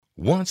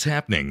What's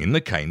happening in the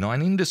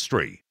canine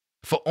industry?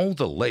 For all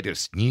the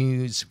latest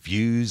news,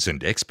 views,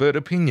 and expert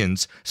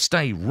opinions,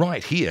 stay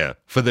right here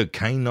for the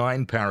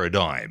Canine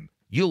Paradigm.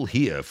 You'll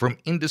hear from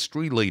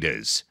industry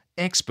leaders,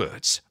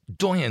 experts,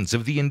 doyens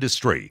of the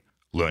industry,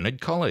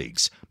 learned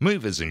colleagues,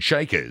 movers and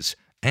shakers,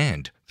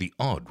 and the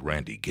odd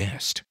randy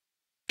guest.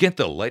 Get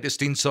the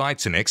latest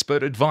insights and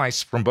expert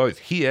advice from both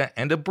here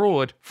and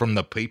abroad from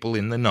the people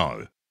in the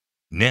know.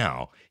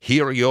 Now,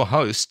 here are your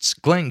hosts,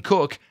 Glenn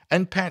Cook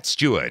and Pat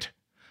Stewart.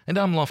 And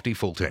I'm Lofty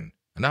Fulton,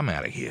 and I'm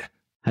out of here.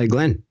 Hey,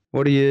 Glenn,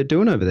 what are you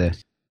doing over there?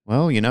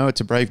 Well, you know,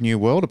 it's a brave new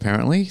world,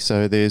 apparently,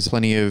 so there's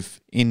plenty of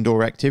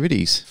indoor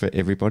activities for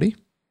everybody.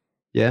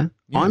 Yeah.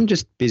 I'm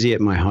just busy at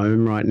my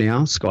home right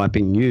now,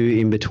 Skyping you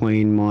in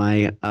between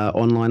my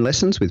online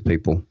lessons with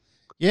people.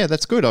 Yeah,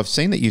 that's good. I've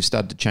seen that you've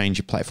started to change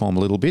your platform a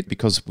little bit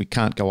because we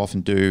can't go off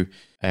and do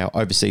our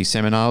overseas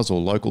seminars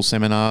or local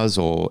seminars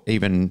or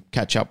even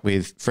catch up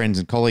with friends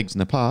and colleagues in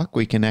the park.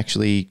 We can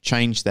actually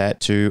change that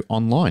to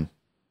online.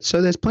 So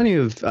there's plenty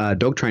of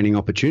dog training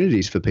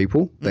opportunities for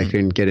people. They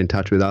can get in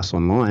touch with us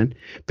online.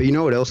 But you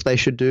know what else they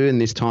should do in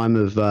this time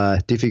of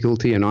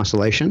difficulty and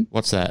isolation?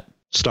 What's that?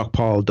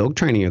 Stockpile dog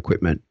training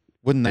equipment.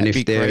 Wouldn't that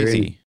be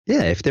crazy?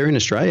 If they're in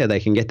Australia, they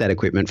can get that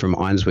equipment from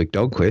Ironswick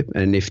Dog Quip.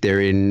 And if they're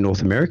in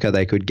North America,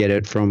 they could get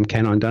it from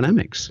Canine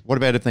Dynamics. What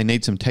about if they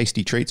need some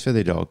tasty treats for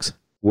their dogs?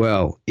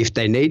 Well, if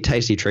they need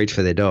tasty treats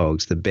for their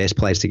dogs, the best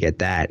place to get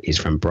that is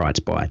from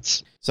Bright's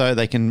Bites. So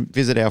they can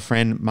visit our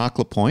friend Mark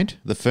Lapointe,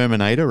 the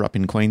Firminator up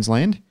in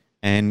Queensland,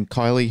 and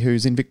Kylie,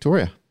 who's in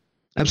Victoria.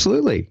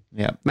 Absolutely.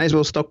 Yeah. May as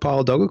well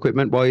stockpile dog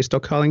equipment while you're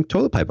stockpiling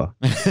toilet paper.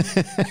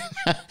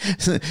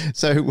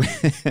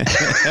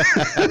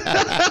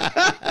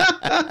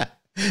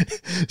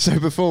 So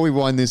before we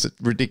wind this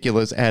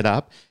ridiculous ad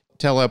up,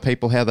 tell our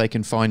people how they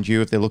can find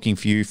you if they're looking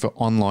for you for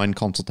online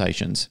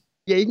consultations.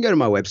 Yeah, you can go to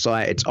my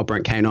website. It's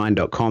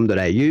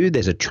operantcanine.com.au.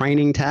 There's a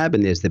training tab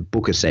and there's the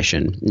book a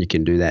session. You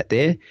can do that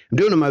there. I'm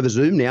doing them over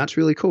Zoom now. It's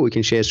really cool. We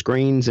can share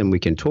screens and we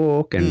can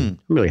talk and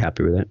I'm really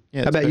happy with it.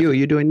 Yeah, how about you? Are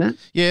you doing that?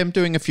 Yeah, I'm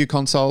doing a few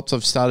consults.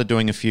 I've started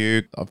doing a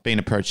few. I've been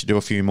approached to do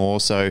a few more.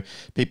 So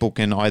people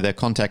can either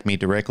contact me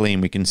directly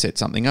and we can set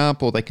something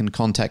up, or they can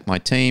contact my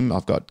team.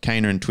 I've got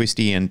Kana and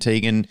Twisty and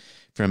Tegan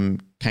from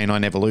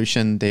Canine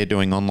Evolution. They're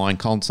doing online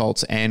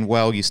consults, and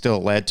well, you're still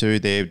allowed to.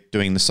 They're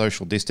doing the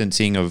social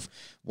distancing of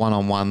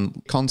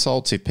one-on-one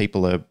consults if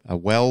people are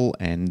well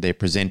and they're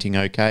presenting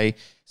okay.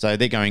 So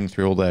they're going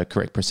through all the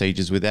correct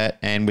procedures with that,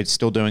 and we're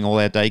still doing all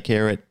our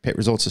daycare at Pet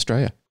Resorts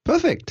Australia.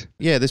 Perfect.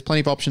 Yeah, there's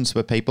plenty of options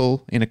for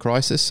people in a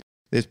crisis.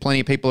 There's plenty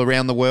of people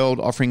around the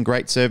world offering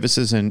great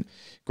services and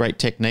great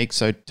techniques,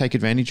 so take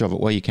advantage of it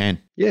while you can.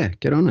 Yeah,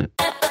 get on it.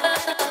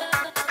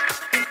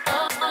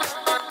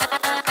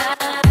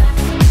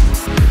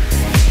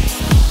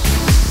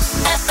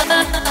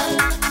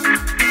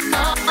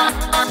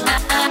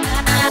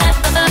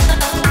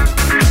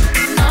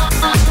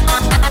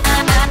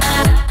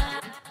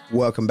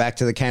 Welcome back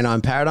to the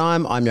Canine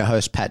Paradigm. I'm your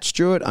host, Pat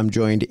Stewart. I'm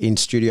joined in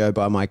studio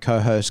by my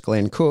co-host,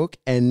 Glenn Cook.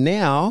 And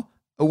now,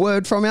 a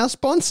word from our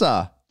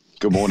sponsor.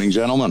 Good morning,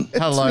 gentlemen.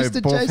 Hello,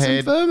 Mr. Jason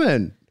Buffhead.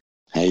 Firmin.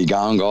 How you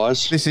going,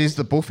 guys? This is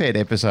the Buffhead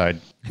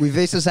episode.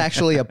 This is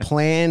actually a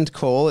planned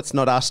call. It's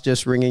not us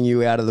just ringing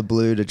you out of the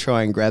blue to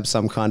try and grab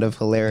some kind of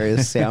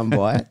hilarious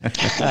soundbite.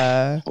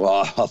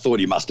 Well, I thought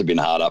you must have been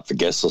hard up for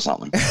guests or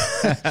something.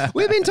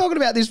 We've been talking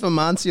about this for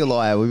months, you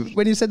liar.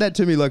 When you said that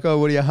to me, like, oh,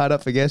 what are you hard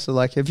up for guests? I'm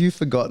like, have you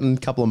forgotten a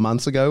couple of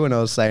months ago when I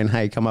was saying,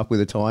 hey, come up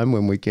with a time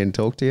when we can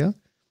talk to you?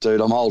 Dude,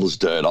 I'm old as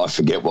dirt. I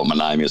forget what my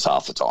name is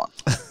half the time.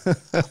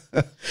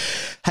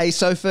 Hey,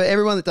 so for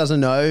everyone that doesn't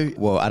know,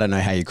 well, I don't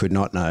know how you could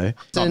not know.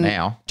 Not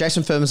now.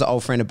 Jason Firmin's an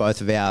old friend of both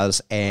of ours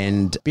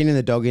and been in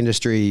the dog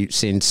industry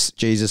since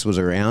Jesus was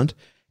around,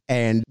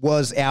 and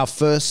was our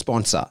first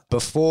sponsor.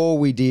 Before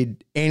we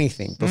did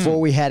anything, before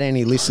we had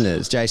any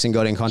listeners, Jason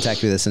got in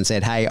contact with us and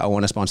said, hey, I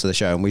want to sponsor the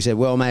show. And we said,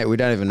 well, mate, we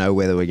don't even know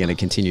whether we're going to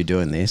continue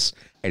doing this.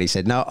 And he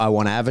said, no, I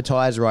want to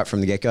advertise right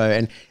from the get-go.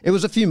 And it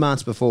was a few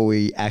months before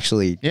we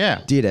actually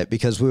did it,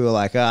 because we were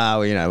like,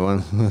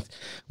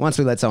 once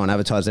we let someone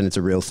advertise, then it's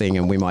a real thing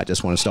and we might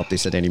just want to stop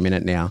this at any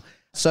minute now.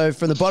 So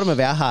from the bottom of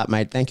our heart,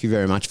 mate, thank you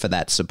very much for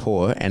that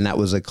support. And that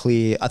was a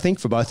clear, I think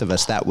for both of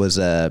us, that was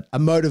a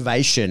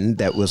motivation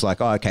that was like,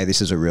 oh, okay,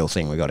 this is a real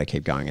thing. We got to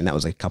keep going. And that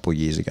was a couple of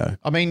years ago.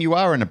 I mean, you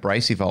are an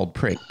abrasive old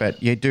prick,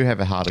 but you do have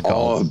a heart of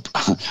gold.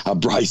 Oh,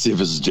 abrasive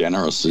is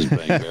generous, is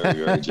being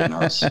very, very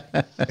generous.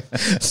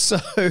 So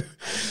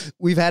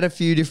we've had a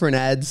few different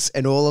ads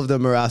and all of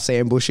them are us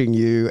ambushing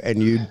you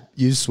and you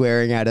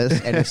swearing at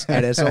us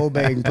and it's all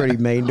being pretty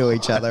mean to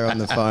each other on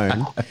the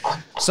phone.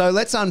 So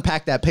let's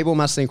unpack that. People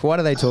must think, why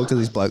do they talk to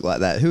this bloke like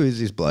that? Who is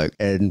this bloke?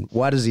 And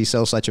why does he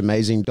sell such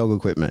amazing dog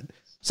equipment?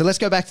 So let's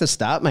go back to the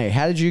start, mate.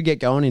 How did you get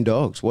going in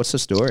dogs? What's the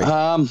story?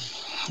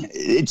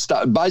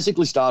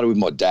 Basically started with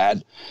my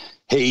dad.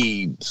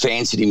 He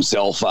fancied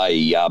himself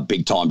a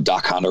big-time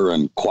duck hunter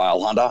and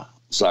quail hunter.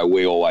 So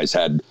we always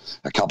had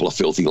a couple of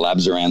filthy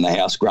labs around the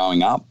house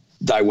growing up.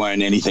 They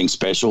weren't anything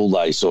special.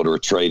 They sort of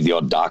retrieved the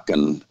odd duck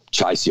and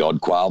chased the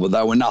odd quail, but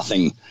they were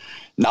nothing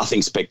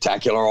nothing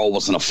spectacular. I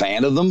wasn't a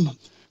fan of them,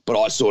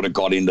 but I sort of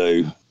got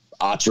into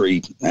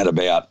archery at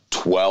about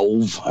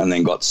 12 and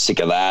then got sick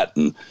of that.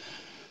 And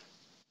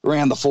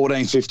around the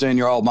 14,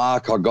 15-year-old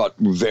mark, I got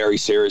very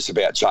serious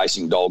about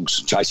chasing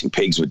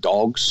pigs with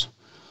dogs.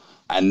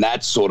 And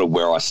that's sort of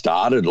where I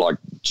started, like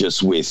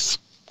just with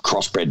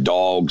crossbred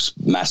dogs,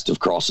 Mastiff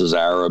crosses,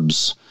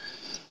 Arabs,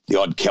 the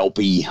odd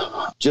Kelpie,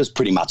 just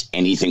pretty much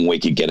anything we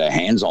could get our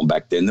hands on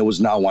back then. There was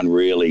no one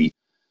really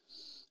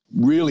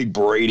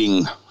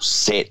breeding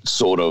set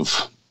sort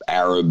of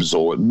Arabs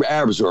were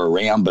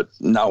around, but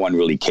no one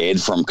really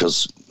cared for them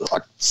because,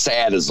 like,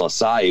 sad as I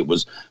say, it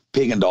was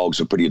pig and dogs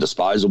were pretty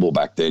disposable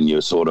back then. They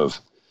were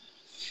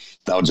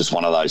just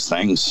one of those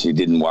things. You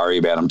didn't worry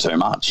about them too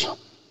much.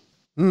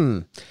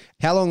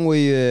 How long were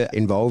you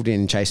involved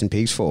in chasing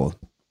pigs for?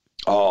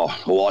 Oh,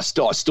 well, I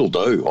still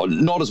do.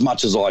 Not as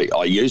much as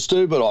I used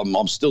to, but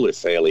I'm still a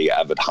fairly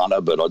avid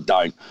hunter, but I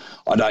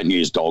don't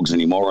use dogs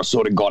anymore. I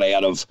sort of got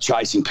out of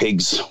chasing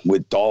pigs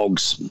with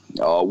dogs.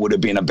 Would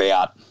have been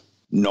about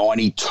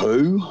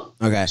 92.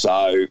 Okay.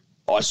 So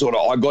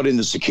I got in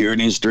the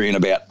security industry in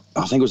about,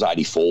 I think it was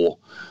 84.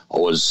 I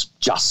was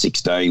just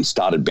 16,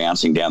 started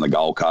bouncing down the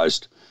Gold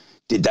Coast,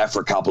 did that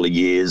for a couple of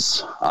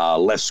years,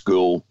 left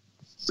school,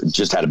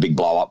 just had a big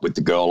blow up with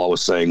the girl I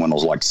was seeing when I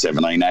was like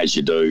 17, as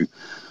you do.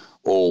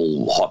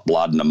 All hot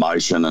blood and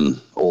emotion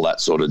and all that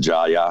sort of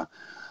jar.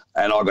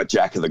 And I got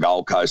Jack of the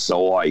Gold Coast,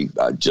 so I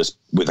just,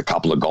 with a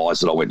couple of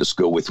guys that I went to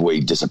school with, we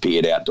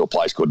disappeared out to a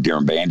place called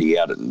Dirranbandy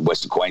out in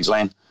Western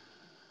Queensland,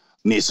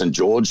 near St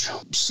George.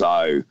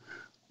 So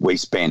we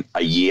spent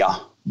a year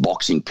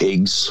boxing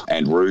pigs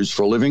and roos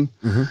for a living,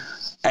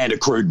 and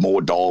accrued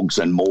more dogs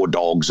and more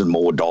dogs and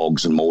more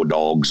dogs and more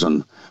dogs.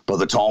 And by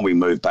the time we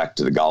moved back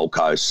to the Gold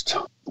Coast,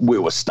 we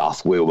were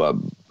stuffed. We were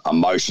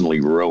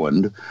emotionally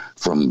ruined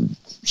from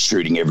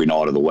shooting every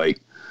night of the week.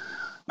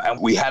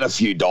 And we had a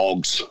few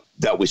dogs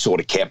that we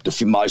sort of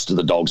kept. Most of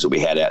the dogs that we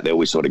had out there,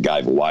 we sort of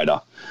gave away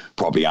to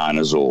property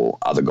owners or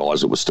other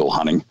guys that were still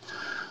hunting.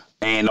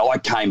 And I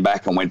came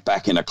back and went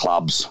back into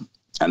clubs.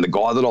 And the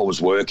guy that I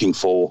was working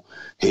for,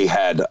 he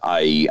had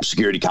a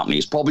security company.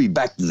 It's probably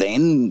back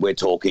then, we're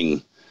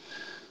talking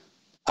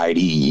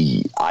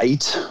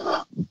 88,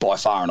 by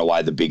far and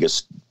away the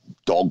biggest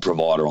dog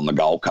provider on the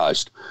Gold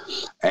Coast.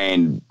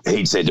 And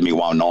he'd said to me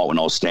one night when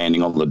I was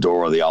standing on the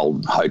door of the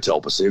old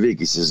Hotel Pacific,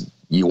 he says,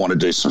 "You want to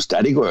do some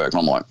static work?"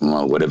 And I'm like,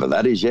 "Well, whatever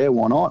that is, yeah,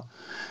 why not?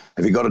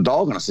 Have you got a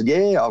dog?" And I said,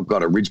 "Yeah, I've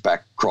got a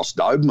Ridgeback Cross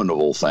Doberman of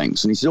all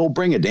things." And he said, "Well,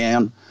 bring her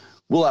down.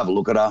 We'll have a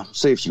look at her,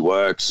 see if she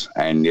works."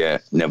 And yeah,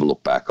 never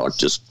look back.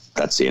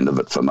 That's the end of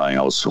it for me.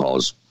 I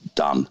was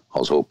done. I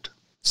was hooked.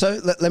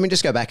 So let me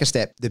just go back a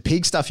step. The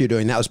pig stuff you're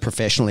doing, that was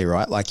professionally,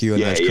 right? Like you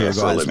and those crew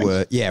guys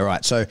were. Yeah,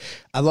 right. So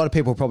a lot of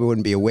people probably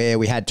wouldn't be aware.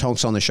 We had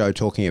Tonks on the show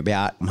talking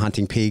about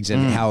hunting pigs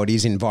and how it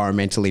is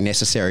environmentally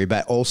necessary,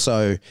 but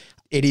also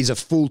it is a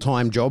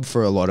full-time job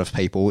for a lot of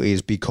people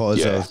is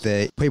because of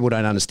the people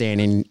don't understand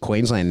in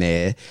Queensland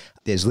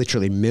there's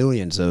literally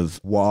millions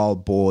of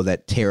wild boar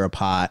that tear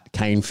apart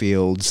cane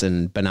fields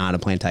and banana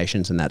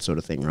plantations and that sort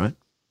of thing, right?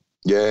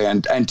 Yeah,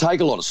 and take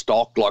a lot of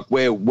stock. Like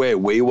where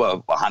we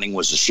were hunting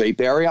was a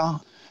sheep area,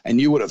 and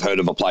you would have heard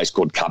of a place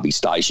called Cubby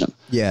Station.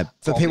 Yeah,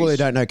 for people who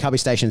don't know, Cubby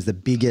Station is the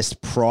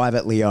biggest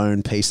privately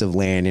owned piece of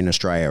land in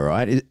Australia,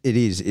 right? It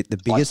is the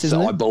biggest,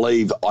 isn't it?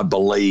 I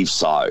believe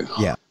so.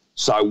 Yeah.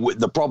 So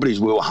the properties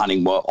we were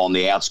hunting were on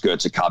the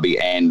outskirts of Cubby,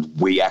 and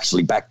we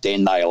actually, back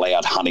then, they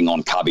allowed hunting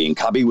on Cubby, and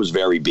Cubby was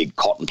very big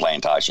cotton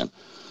plantation.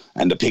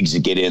 And the pigs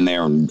would get in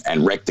there and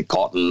wreck the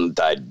cotton.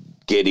 They'd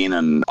get in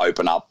and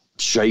open up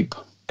sheep,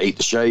 eat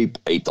the sheep,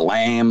 eat the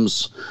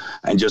lambs,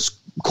 and just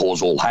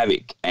cause all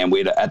havoc. And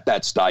at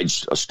that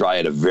stage, Australia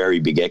had a very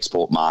big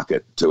export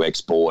market to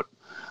export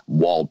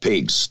wild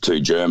pigs to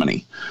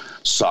Germany.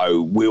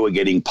 So we were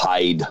getting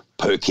paid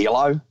per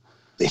kilo.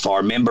 If I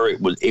remember,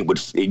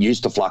 it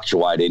used to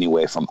fluctuate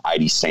anywhere from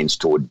 80 cents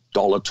to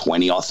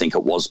 $1.20, I think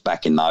it was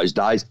back in those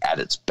days at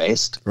its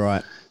best.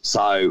 Right.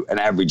 So an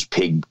average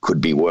pig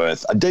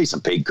a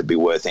decent pig could be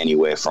worth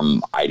anywhere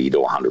from $80 to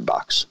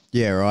 $100.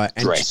 Yeah, right.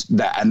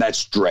 And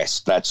that's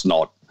dressed. That's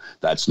not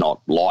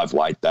live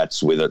weight.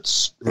 That's with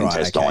its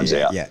intestines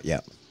out.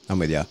 Yeah. I'm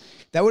with you.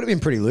 That would have been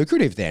pretty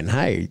lucrative then.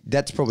 Hey,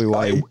 that's probably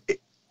why.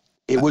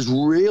 It was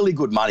really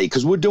good money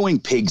because we're doing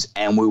pigs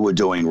and we were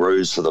doing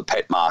roos for the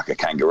pet market,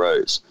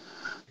 kangaroos,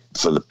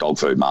 for the dog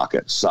food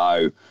market.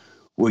 So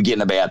we're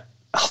getting about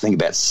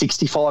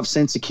 65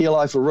 cents a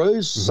kilo for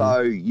roos. Mm-hmm.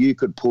 So you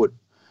could put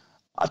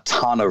a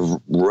ton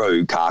of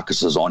roo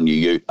carcasses on your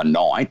ute a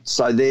night.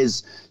 So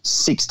there's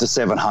 $600 to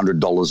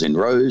 $700 in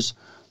roos.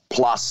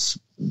 Plus,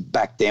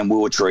 back then we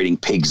were treating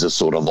pigs as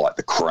sort of like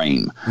the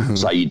cream. Mm-hmm.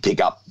 So you'd pick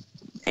up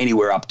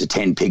anywhere up to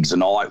 10 pigs a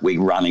night. We're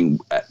running,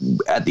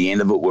 at the end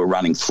of it, we're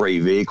running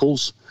 3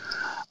 vehicles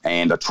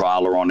and a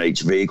trailer on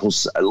each vehicle.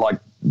 So, like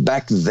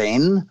back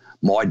then,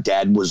 my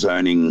dad was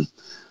earning,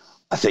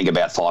 I think,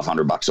 about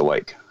 $500 a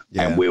week.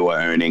 Yeah. And we were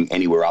earning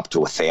anywhere up to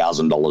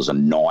 $1,000 a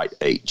night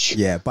each.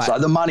 Yeah. So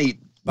the money...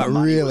 But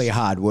really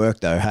hard work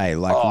though, hey?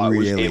 Like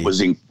really... It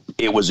was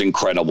it was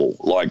incredible.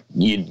 Like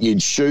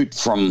you'd shoot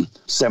from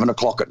 7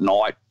 o'clock at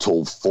night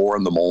till 4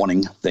 in the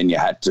morning. Then you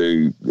had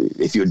to,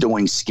 if you're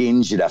doing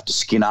skins, you'd have to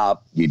skin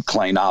up, you'd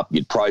clean up,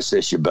 you'd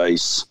process your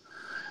beasts.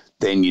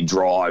 Then you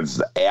drive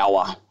the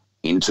hour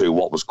into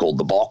what was called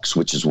the box,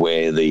 which is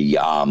where the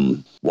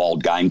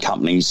wild game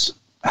companies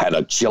had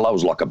a chiller. It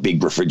was like a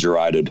big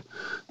refrigerated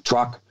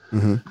truck.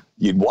 Mm-hmm.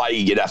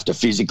 You'd have to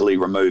physically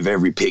remove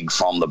every pig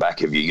from the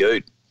back of your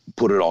ute,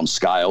 put it on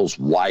scales,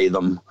 weigh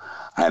them,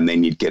 and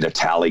then you'd get a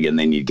tally, and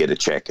then you'd get a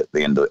check at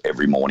the end of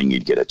every morning.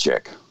 You'd get a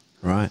check.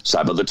 Right.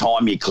 So by the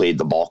time you cleared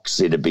the box,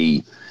 it'd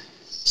be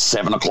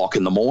 7 o'clock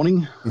in the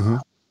morning. Mm-hmm.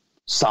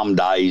 Some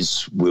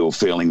days we were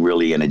feeling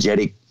really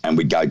energetic, and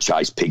we'd go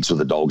chase pigs with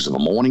the dogs in the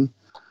morning.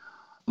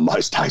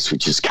 Most days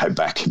we'd just go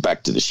back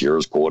to the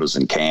shearers' quarters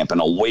and camp. And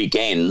on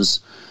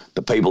weekends,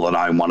 the people that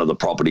own one of the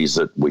properties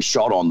that we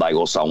shot on, they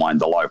also owned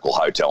the local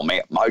hotel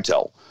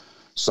motel.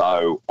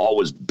 So I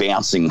was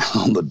bouncing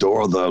on the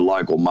door of the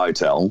local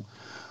motel.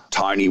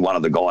 Tony, one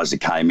of the guys that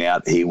came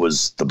out, he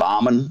was the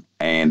barman,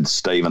 and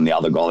Stephen, the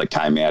other guy that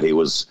came out, he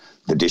was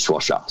the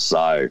dishwasher.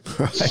 So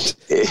right.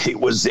 it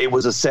was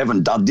a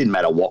 7 day, didn't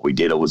matter what we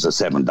did, it was a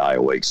 7 day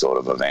a week sort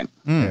of event.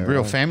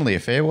 Real family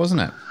affair,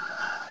 wasn't it?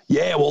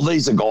 Yeah, well,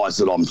 these are guys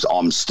that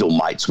I'm still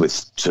mates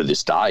with to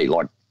this day.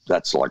 Like,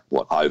 that's like,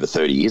 what, over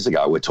 30 years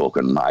ago. We're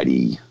talking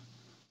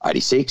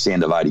 86,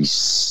 end of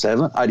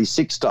 87,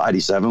 86 to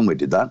 87, we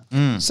did that.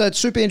 So it's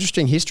super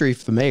interesting history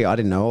for me. I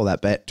didn't know all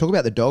that, but talk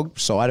about the dog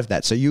side of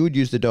that. So you would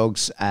use the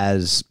dogs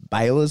as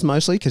bailers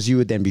mostly, because you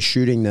would then be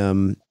shooting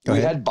them. We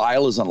had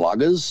bailers and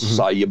luggers. Mm-hmm.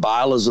 So your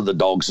bailers are the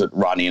dogs that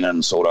run in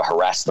and sort of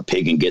harass the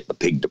pig and get the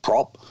pig to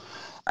prop.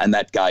 And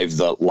that gave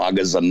the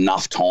luggers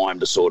enough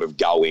time to sort of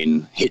go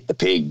in, hit the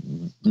pig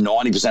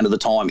 90% of the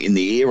time in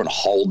the ear and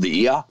hold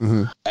the ear.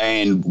 Mm-hmm.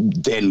 And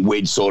then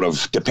we'd sort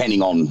of,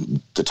 depending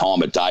on the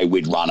time of day,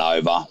 we'd run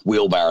over,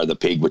 wheelbarrow the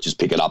pig, which is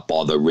pick it up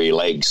by the rear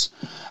legs,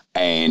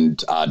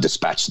 and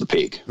dispatch the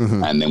pig.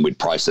 Mm-hmm. And then we'd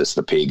process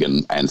the pig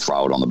and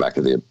throw it on the back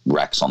of the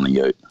racks on the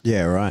ute.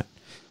 Yeah, right.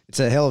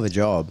 It's a hell of a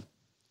job.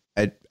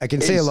 I can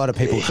see a lot of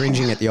people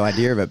cringing at the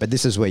idea of it, but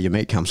this is where your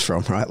meat comes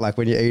from, right? Like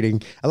when you're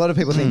eating, a lot of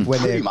people think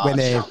when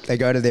they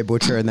go to their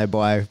butcher and they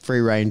buy free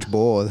range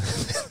boar,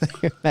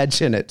 they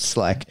imagine it's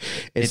like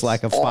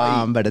a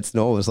farm, but it's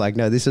normal. It's like,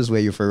 no, this is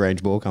where your free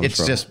range boar comes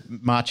from. It's just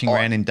marching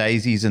around in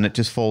daisies and it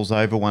just falls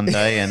over one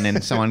day and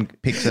then someone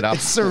picks it up.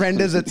 It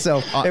surrenders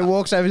itself. It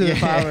walks over to the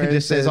farmer and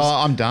just says, "Oh,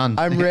 I'm done.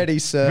 I'm ready,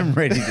 sir. I'm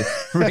ready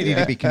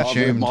to be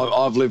consumed.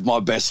 I've lived my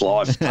best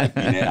life. Take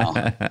me now."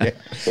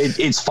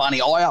 It's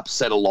funny. I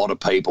upset a lot of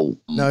people.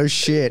 No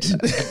shit.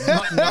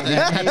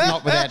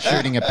 not without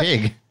shooting a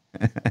pig.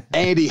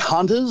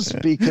 Anti-hunters,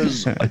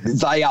 because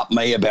they up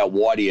me about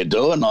why do you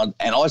do it,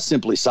 and I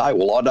simply say,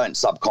 well, I don't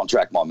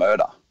subcontract my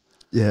murder.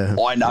 Yeah,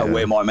 I know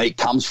where my meat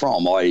comes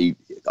from.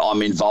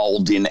 I'm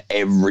involved in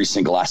every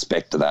single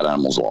aspect of that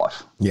animal's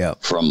life. Yeah,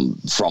 from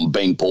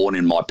being born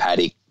in my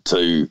paddock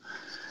to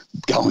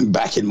going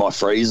back in my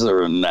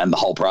freezer and the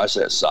whole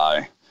process. So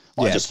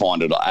I just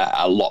find it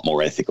a lot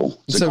more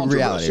ethical. It's a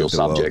controversial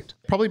subject.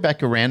 Probably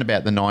back around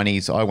about the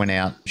 90s, I went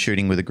out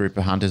shooting with a group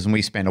of hunters and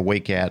we spent a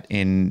week out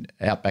in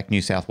outback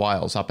New South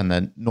Wales, up in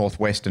the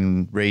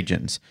northwestern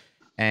regions.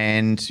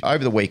 And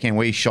over the weekend,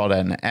 we shot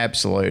an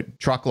absolute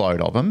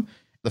truckload of them.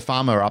 The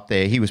farmer up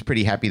there, he was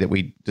pretty happy that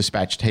we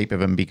dispatched a heap of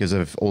them because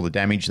of all the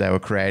damage they were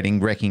creating,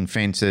 wrecking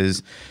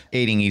fences,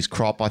 eating his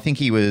crop. I think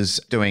he was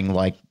doing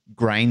like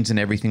grains and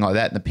everything like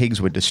that, and the pigs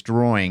were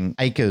destroying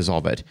acres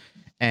of it.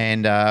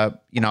 And,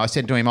 I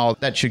said to him, "Oh,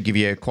 that should give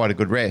you quite a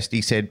good rest."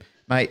 He said,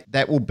 "Mate,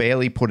 that will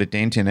barely put a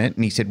dent in it."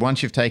 And he said,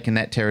 "Once you've taken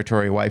that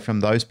territory away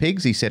from those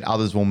pigs," he said,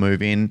 "others will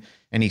move in."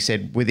 And he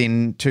said,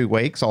 "Within 2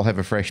 weeks, I'll have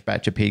a fresh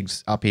batch of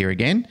pigs up here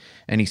again."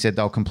 And he said,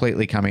 "They'll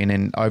completely come in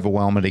and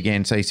overwhelm it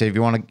again." So he said, if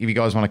you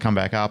guys want to come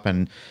back up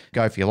and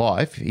go for your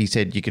life, he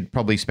said, you could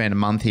probably spend a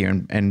month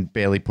here and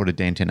barely put a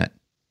dent in it.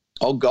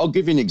 I'll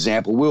give you an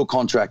example. We were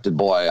contracted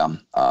by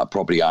a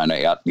property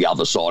owner out the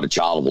other side of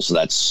Charleville, so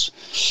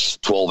that's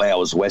 12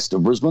 hours west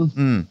of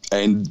Brisbane.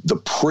 And the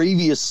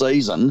previous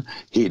season,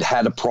 he'd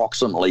had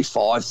approximately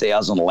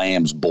 5,000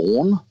 lambs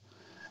born,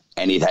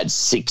 and he'd had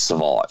 6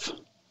 survive.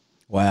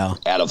 Wow.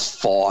 Out of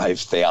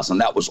 5,000.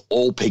 That was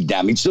all pig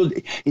damage. So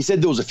he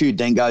said there was a few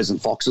dingoes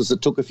and foxes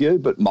that took a few,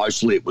 but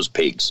mostly it was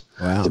pigs.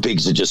 Wow. The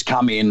pigs would just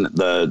come in,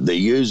 the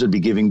ewes would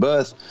be giving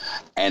birth,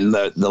 and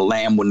the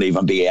lamb wouldn't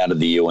even be out of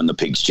the ewe and the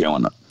pig's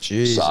chewing it.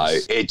 Jesus. So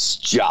it's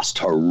just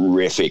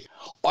horrific.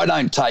 I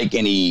don't take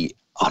any,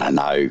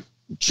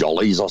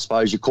 jollies, I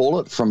suppose you call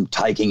it, from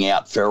taking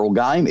out feral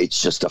game.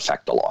 It's just a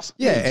fact of life.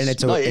 Yeah, and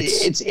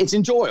it's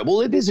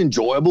enjoyable. It is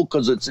enjoyable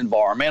because it's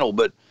environmental,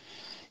 but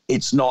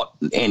it's not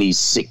any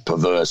sick,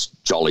 perverse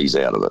jollies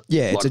out of it.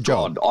 Yeah, it's a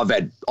job. I've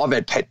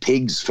had pet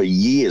pigs for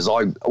years.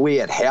 We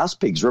had house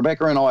pigs.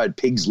 Rebecca and I had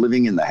pigs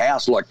living in the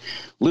house, like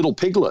little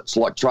piglets,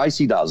 like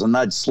Tracy does, and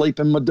they'd sleep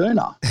in my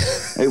doona.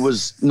 It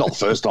was not the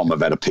first time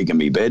I've had a pig in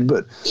my bed,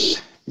 but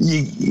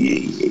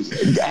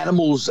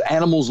Animals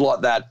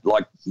like that,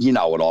 like, you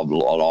know what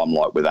I'm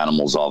like with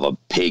animals. I've had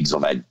pigs,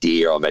 I've had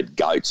deer, I've had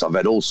goats, I've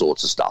had all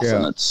sorts of stuff. Yeah.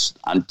 And it's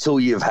until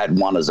you've had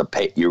one as a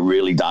pet, you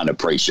really don't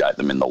appreciate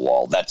them in the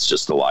wild. That's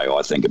just the way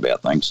I think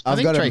about things. I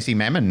think Tracy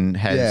Mammon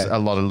has a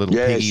lot of little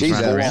piggies she's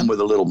running full around. on with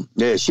a little.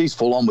 Yeah, she's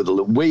full on with a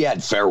little. We had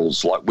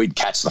ferals, like we'd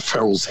catch the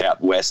ferals out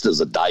west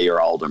as a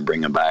day-year-old and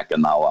bring them back,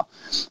 and they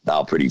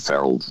were pretty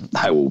feral.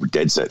 They were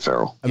dead set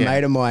feral. A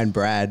mate of mine,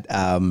 Brad,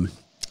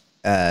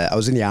 I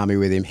was in the army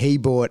with him. He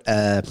bought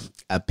a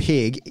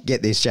pig.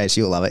 Get this, Jace,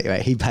 you'll love it.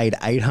 Right? He paid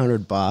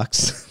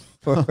 $800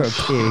 for a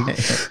pig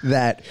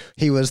that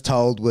he was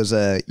told was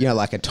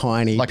like a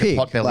tiny pig,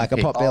 like a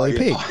potbelly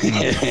pig.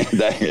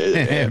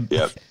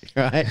 Yeah.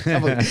 Right.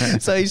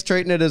 So he's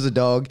treating it as a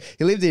dog.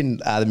 He lived in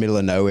the middle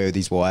of nowhere with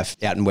his wife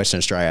out in Western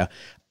Australia.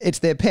 It's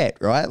their pet,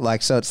 right?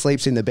 Like, so it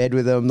sleeps in the bed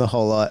with them, the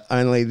whole lot.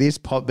 Only this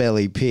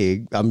potbelly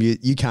pig,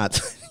 you can't,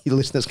 your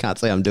listeners can't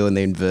see I'm doing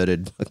the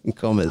inverted fucking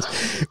commas,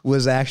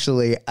 was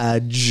actually a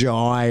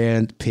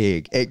giant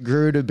pig. It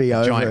grew to be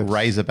giant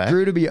razorback.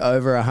 Grew to be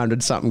over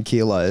 100-something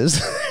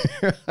kilos.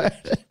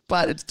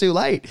 But it's too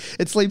late.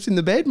 It sleeps in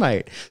the bed,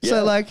 mate. Yeah.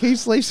 So, like, he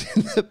sleeps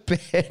in the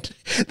bed.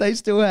 They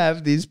still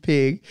have this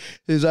pig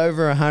who's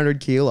over 100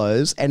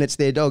 kilos, and it's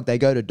their dog. They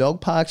go to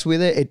dog parks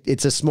with it.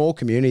 It's a small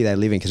community they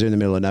live in because they're in the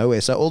middle of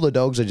nowhere. So all the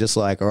dogs are just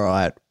like, all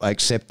right, I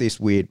accept this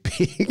weird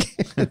pig.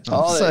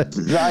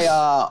 They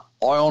are.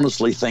 I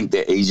honestly think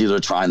they're easier to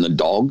train than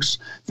dogs.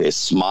 They're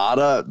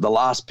smarter. The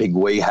last pig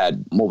we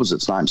had, what was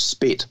its name?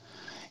 Spit.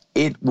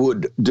 It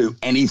would do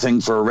anything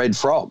for a red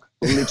frog.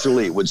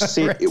 Literally, it would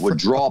sit, it would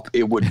drop,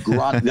 it would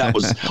grunt. That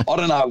was, I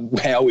don't know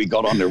how we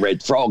got on the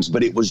red frogs,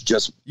 but it was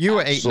just. You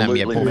were eating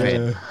them, poor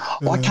fed.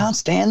 I can't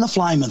stand the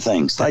flaming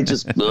things. They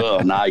just, no,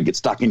 you get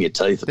stuck in your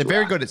teeth. They're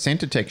very good at scent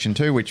detection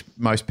too, which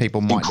most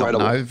people might not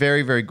know.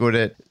 Very, very good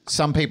at.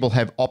 Some people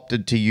have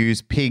opted to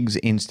use pigs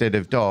instead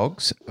of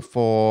dogs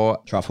for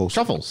truffles.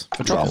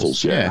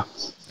 Truffles, yeah.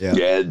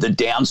 Yeah, the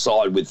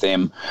downside with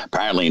them,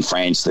 apparently in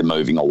France, they're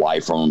moving away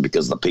from them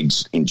because the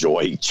pigs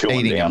enjoy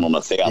chewing down on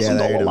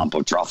 $1,000 lump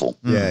of truffle.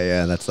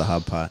 Yeah, that's the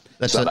hard part.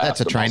 That's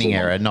a training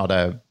error, not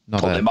a.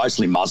 They're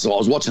mostly muzzle. I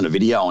was watching a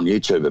video on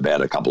YouTube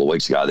about a couple of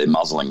weeks ago. They're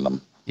muzzling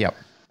them. Yep.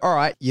 All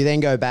right, you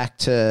then go back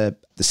to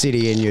the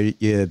city and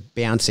you're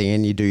bouncing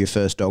and you do your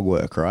first dog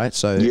work, right?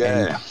 So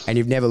and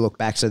you've never looked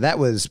back. So that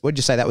was, what'd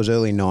you say, that was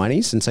early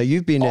 90s? And so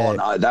you've been...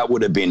 no, that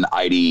would have been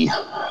 80,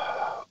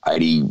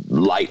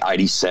 late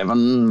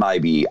 87,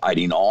 maybe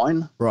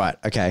 89. Right,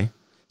 okay.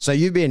 So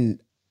you've been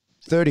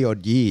 30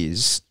 odd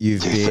years,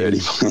 you've been...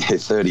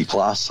 30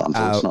 plus,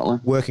 unfortunately.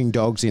 Working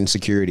dogs in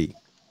security.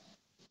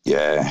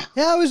 Yeah.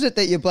 How is it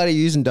that you're bloody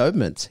using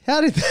Dobermans?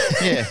 How did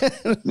that?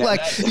 Yeah. Like,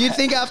 you'd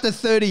think after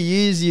 30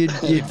 years you'd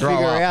figure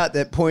out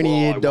that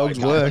pointy-eared dogs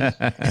work.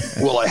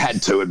 Well, I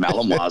had two at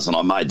Malinois and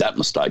I made that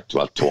mistake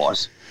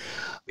twice.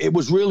 It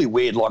was really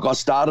weird. Like, I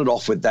started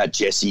off with that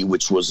Jessie,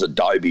 which was a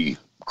Dobie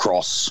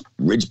cross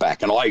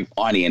Ridgeback, and I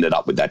only ended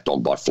up with that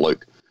dog by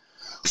fluke.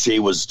 She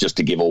was just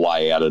a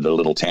giveaway out of the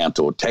little town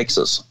toward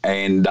Texas.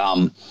 And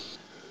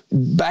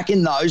back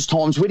in those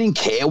times, we didn't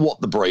care what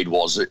the breed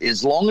was.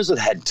 As long as it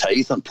had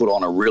teeth and put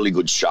on a really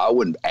good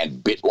show and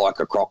bit like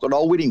a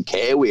crocodile, we didn't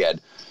care. We had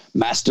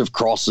Mastiff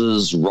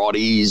crosses,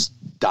 Rotties,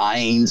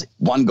 Danes.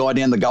 One guy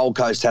down the Gold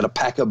Coast had a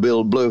pack of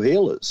blue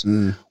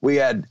heelers. We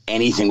had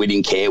anything. We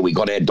didn't care. We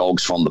got our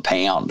dogs from the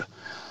pound.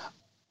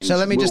 So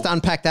let me just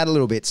unpack that a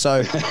little bit.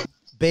 So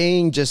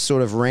being just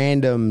sort of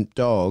random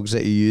dogs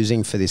that you're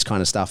using for this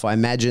kind of stuff, I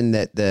imagine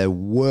that the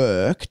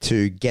work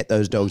to get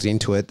those dogs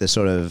into it, the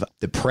sort of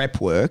the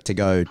prep work to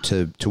go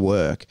to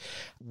work,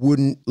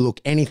 wouldn't look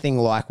anything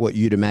like what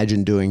you'd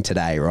imagine doing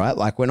today, right?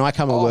 Like when I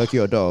come and work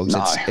your dogs,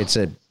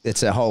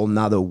 it's a whole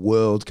nother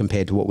world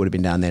compared to what would have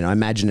been done then. I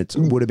imagine it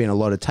would have been a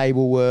lot of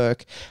table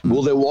work.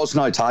 Well, there was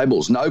no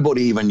tables.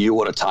 Nobody even knew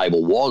what a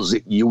table was.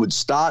 You would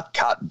start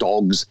cut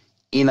dogs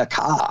in a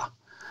car.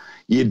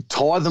 You'd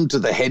tie them to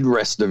the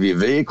headrest of your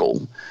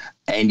vehicle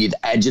and you'd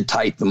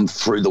agitate them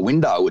through the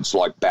window. It's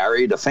like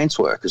barrier defence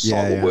workers,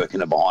 working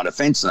behind a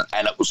fence.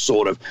 And it was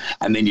sort of,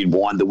 and then you'd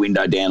wind the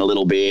window down a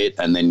little bit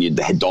and then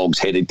the dog's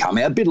head would come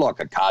out, a bit like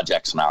a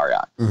carjack scenario.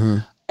 Mm-hmm.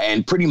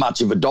 And pretty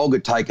much if a dog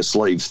would take a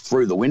sleeve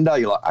through the window,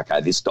 you're like,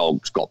 okay, this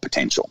dog's got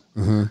potential.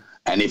 Mm-hmm.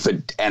 And if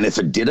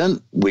it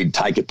didn't, we'd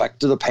take it back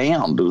to the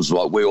pound. It was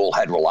like we all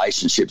had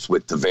relationships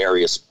with the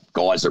various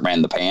guys that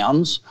ran the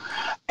pounds,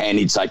 and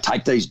he'd say,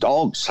 take these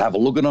dogs, have a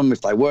look at them. If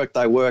they work,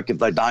 they work. If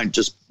they don't,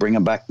 just bring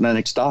them back the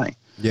next day.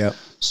 Yeah.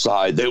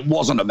 So there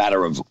wasn't a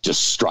matter of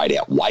just straight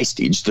out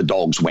wastage. The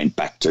dogs went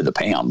back to the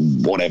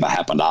pound. Whatever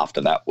happened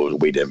after that,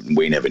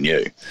 we never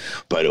knew.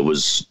 But it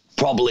was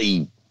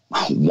probably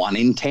 1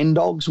 in 10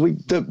 dogs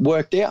that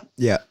worked out.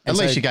 Yeah. At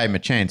least you gave them a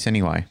chance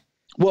anyway.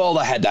 Well,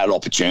 they had that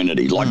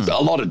opportunity. Like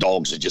a lot of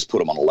dogs would just put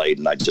them on a lead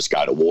and they'd just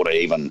go to water.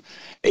 Even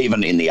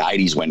in the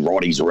 80s when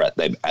Rotties were at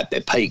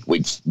their peak,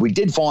 we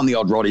did find the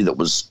odd Rottie that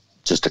was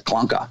just a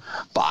clunker.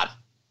 But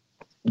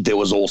there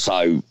was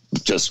also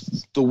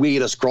just the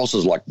weirdest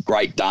crosses like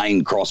Great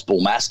Dane cross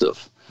Bull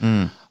Mastiff.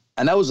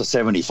 And that was a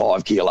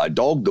 75 kilo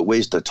dog that we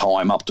used to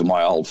tie him up to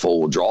my old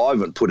 4-wheel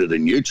drive and put it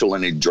in neutral,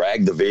 and he'd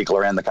drag the vehicle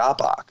around the car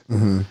park.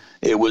 Mm-hmm.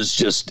 It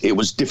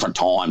was different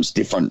times,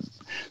 different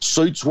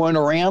suits weren't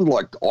around.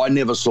 Like, I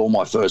never saw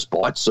my first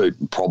bite suit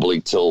probably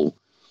till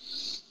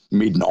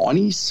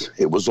mid-90s.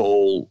 It was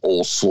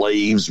all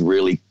sleeves,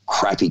 really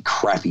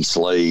crappy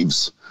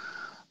sleeves.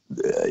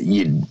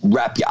 You'd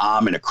wrap your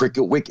arm in a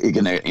cricket wicket,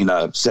 in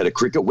a set of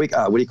cricket wicket.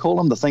 What do you call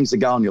them? The things that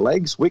go on your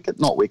legs?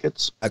 Not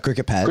wickets.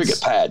 Cricket pads.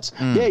 Cricket pads.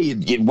 Yeah,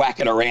 you'd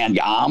whack it around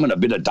your arm and a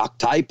bit of duct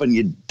tape, and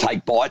you'd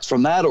take bites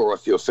from that. Or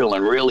if you're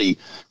feeling really,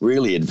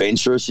 really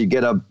adventurous, you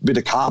get a bit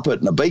of carpet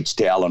and a beach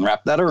towel and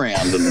wrap that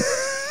around. And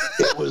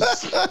it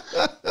was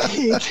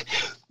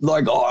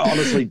like, I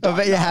honestly don't I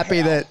bet you're know happy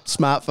how. that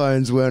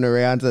smartphones weren't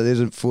around, so there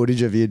isn't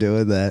footage of you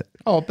doing that.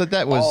 Oh, but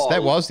that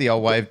was the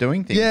old way of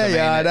doing things.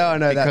 I know.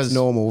 That's because-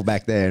 normal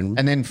back then.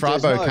 And then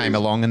Frabo came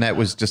along, and that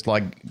was just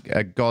like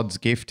a God's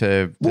gift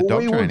to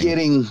dog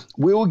training.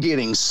 We were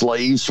getting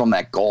sleeves from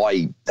that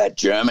guy, that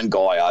German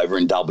guy over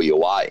in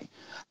WA,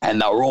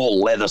 and they were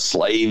all leather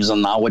sleeves,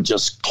 and they were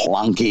just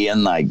clunky.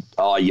 And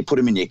you put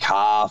them in your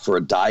car for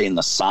a day in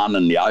the sun,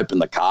 and you open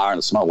the car, and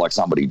it smelled like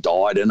somebody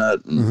died in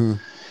it. And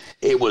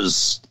it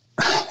was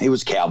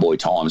cowboy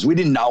times. We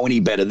didn't know any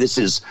better. This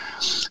is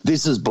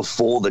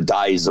before the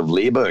days of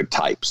Learberg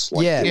tapes.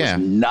 Like,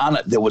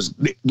 there was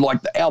like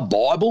our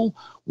Bible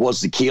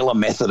was the Keeler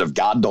method of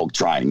guard dog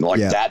training. Like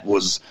that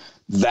was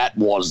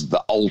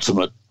the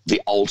ultimate.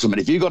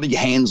 If you got your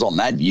hands on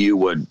that, you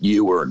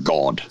were a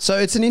god. So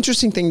it's an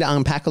interesting thing to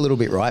unpack a little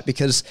bit, right?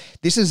 Because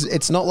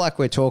it's not like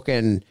we're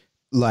talking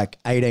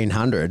like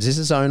 1800s. This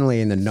is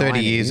only in the 30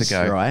 90s, years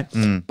ago. right?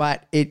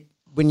 But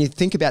when you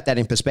think about that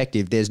in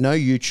perspective, there's no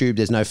YouTube,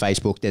 there's no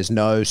Facebook, there's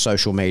no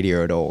social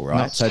media at all,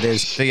 right? No. So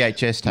there's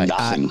VHS tapes.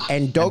 Nothing.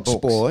 and dog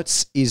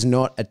sports is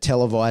not a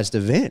televised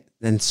event.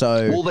 And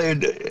so,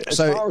 as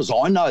far as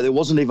I know, there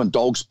wasn't even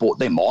dog sport.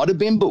 There might have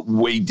been, but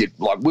we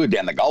were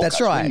down the Gold That's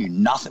Coast. right. We knew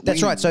nothing.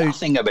 That's right. So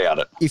nothing about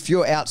it. if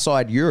you're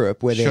outside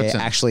Europe where they're Schutzen.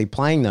 actually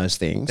playing those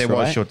things, There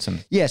right? was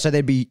Schutzen. Yeah, so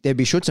there'd be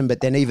Schutzen,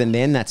 but then even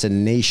then, that's a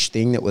niche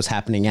thing that was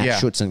happening at Yeah.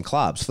 Schutzen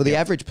clubs. For the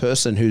average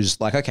person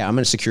who's like, okay, I'm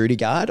a security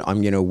guard,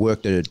 I'm going to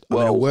work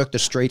the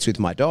streets with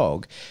my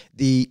dog.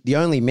 The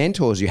only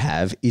mentors you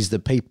have is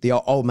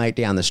the old mate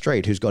down the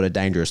street who's got a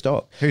dangerous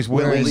dog. Who's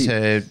willing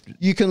to...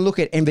 You can look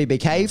at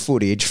MVBK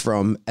footage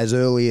from as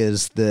early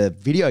as the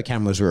video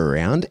cameras were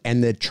around,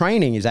 and the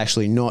training is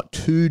actually not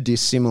too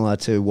dissimilar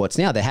to what's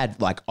now. They had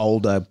like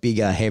older,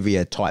 bigger,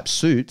 heavier type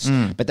suits,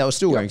 but they were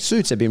still wearing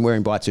suits. They've been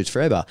wearing bite suits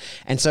forever.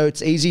 And so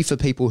it's easy for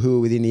people who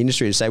are within the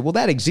industry to say, well,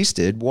 that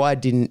existed. Why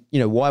weren't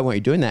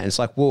you doing that? And it's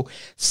like, well,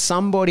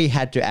 somebody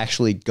had to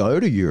actually go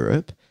to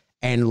Europe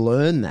and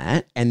learn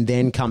that, and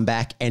then come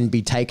back and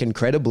be taken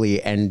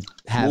credibly and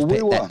have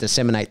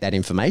disseminate that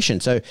information.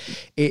 So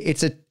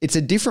it's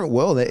a different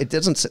world. It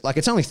doesn't, like,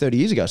 it's only 30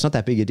 years ago. It's not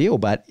that big a deal,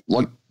 but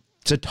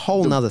it's a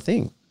whole nother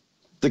thing.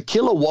 The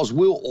killer was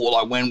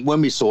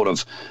when we sort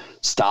of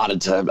started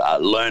to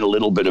learn a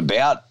little bit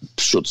about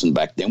Schutzen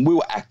back then, we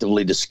were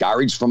actively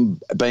discouraged from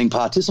being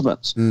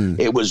participants.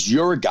 It was,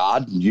 you're a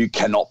guard, you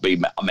cannot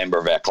be a member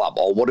of our club.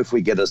 Oh, what if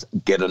we get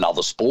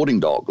another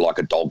sporting dog, like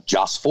a dog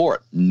just for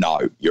it?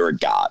 No, you're a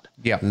guard.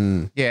 Yeah.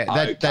 Yeah,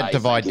 that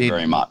divide thank you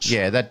very much.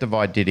 Yeah, that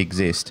divide did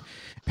exist.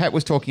 Pat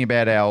was talking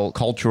about our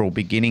cultural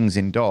beginnings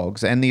in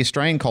dogs, and the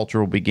Australian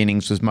cultural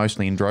beginnings was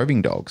mostly in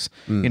droving dogs.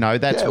 You know,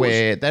 that's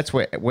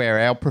where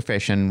our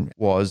profession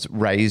was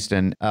raised,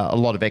 and a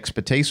lot of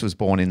expertise was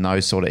born in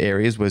those sort of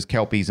areas, was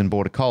Kelpies and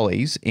Border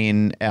Collies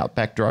in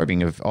outback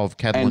droving of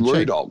cattle and Roo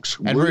sheep. dogs.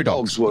 And Roo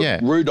dogs.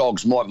 Roo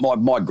dogs.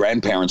 My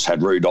grandparents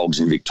had Roo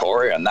dogs in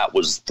Victoria, and that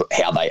was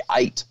how they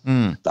ate.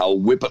 They were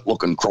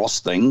whippet-looking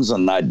cross things,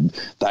 and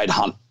they'd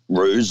hunt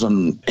roos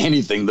and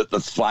anything that the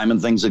flaming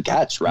things would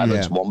catch,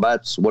 rabbits,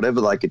 wombats, whatever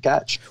they could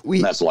catch.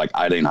 And that's like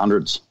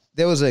 1800s.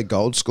 There was a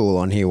gold school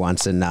on here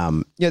once, and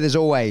there's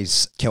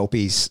always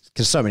Kelpies,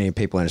 because so many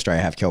people in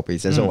Australia have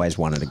Kelpies. There's always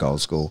one at a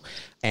gold school.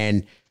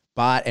 And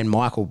Bart and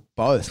Michael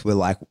both were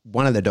like,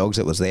 one of the dogs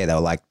that was there, they were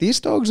like, this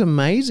dog's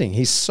amazing.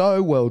 He's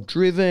so well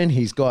driven.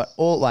 He's got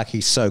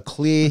he's so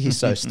clear. He's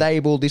so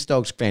stable. This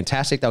dog's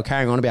fantastic. They were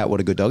carrying on about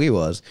what a good dog he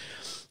was.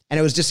 And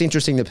it was just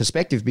interesting, the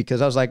perspective,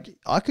 because I was like,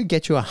 I could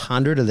get you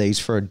 100 of these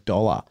for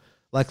 $1.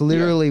 Like,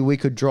 literally, we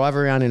could drive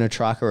around in a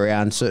truck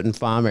around certain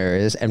farm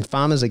areas, and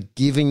farmers are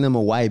giving them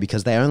away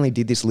because they only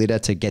did this litter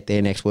to get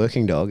their next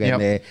working dog,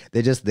 and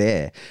they're just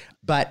there.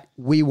 But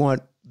we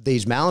want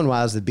these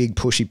Malinois, the big,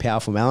 pushy,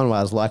 powerful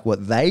Malinois, like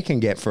what they can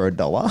get for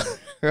 $1,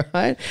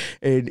 right?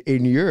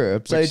 In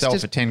Europe. So it's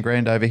just for 10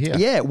 grand over here.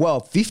 Yeah, well,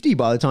 50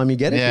 by the time you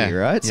get it here,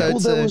 right? Yeah.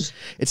 So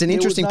it's an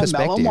interesting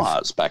perspective.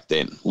 Malinois back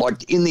then,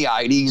 like in the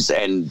 80s,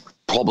 and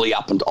probably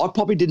I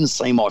probably didn't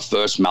see my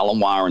first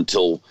Malinois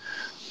until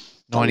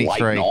 93.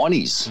 late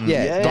 90s.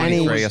 Yeah,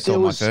 Danny, I saw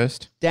my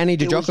first. Danny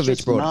There was Djokovic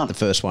just brought none. the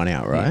first one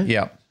out, right?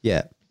 Yeah.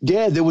 Yeah.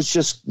 Yeah, there was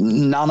just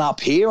none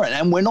up here.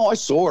 And when I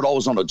saw it, I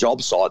was on a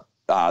job site.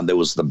 There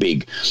was the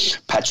big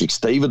Patrick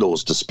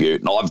Stevedores dispute,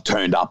 and I've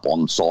turned up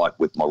on site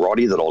with my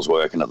Roddy that I was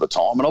working at the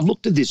time, and I've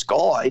looked at this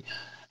guy,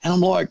 And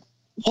I'm like,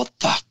 what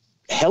the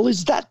hell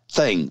is that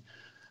thing?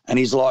 And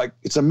he's like,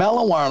 it's a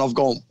Malinois. And I've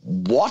gone,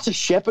 what? A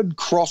shepherd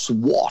cross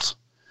what?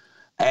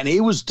 And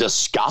he was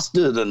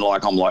disgusted. And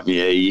like, I'm like,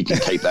 yeah, you can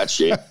keep that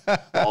shit.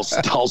 I'll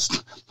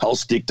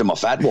stick to my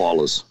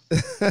Fatweilers.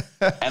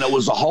 And it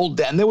was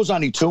and there was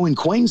only 2 in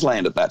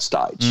Queensland at that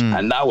stage.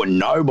 And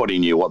nobody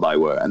knew what they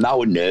were. And they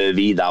were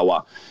nervy. They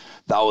were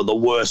the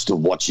worst of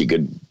what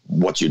you'd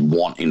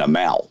want in a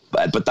Mal.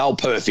 But they were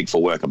perfect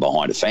for working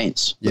behind a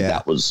fence. But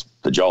that was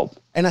the job.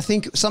 And I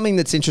think something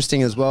that's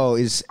interesting as well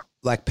is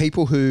like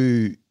people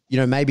who, you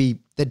know, maybe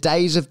the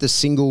days of the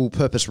single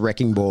purpose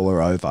wrecking ball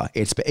are over.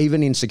 It's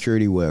even in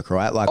security work,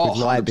 right? Like with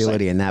 100%.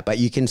 liability and that, but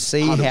you can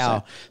see 100%.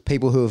 how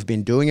people who have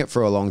been doing it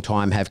for a long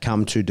time have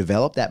come to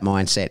develop that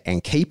mindset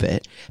and keep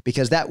it,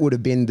 because that would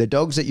have been the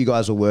dogs that you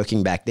guys were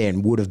working back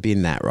then would have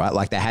been that, right?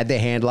 Like they had their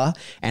handler,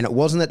 and it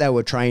wasn't that they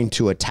were trained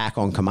to attack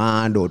on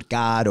command or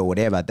guard or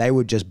whatever. They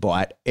would just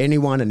bite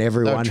anyone and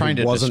everyone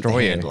who wasn't the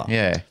handler.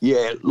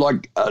 Yeah,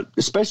 like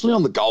especially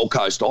on the Gold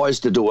Coast. I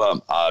used to do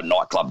a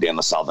nightclub down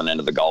the southern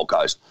end of the Gold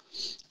Coast,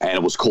 and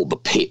it was called The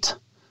Pit.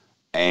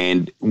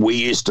 And we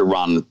used to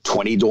run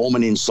 20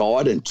 doormen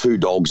inside and 2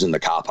 dogs in the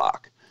car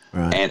park.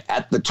 Right. And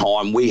at the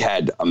time, we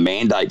had a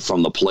mandate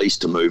from the police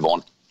to move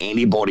on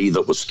anybody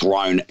that was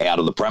thrown out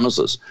of the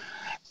premises.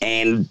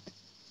 And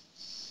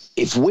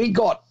if we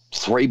got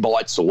 3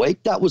 bites a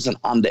week, that was an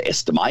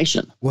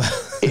underestimation.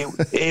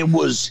 It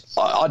was,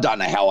 I don't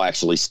know how I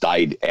actually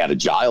stayed out of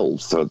jail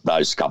for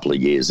those couple of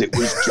years. It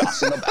was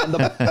just, and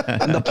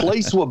the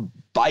police were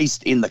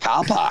based in the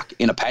car park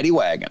in a paddy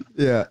wagon.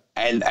 Yeah.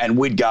 And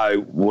we'd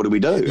go, what do we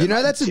do? You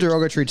know, that's a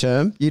derogatory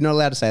term. You're not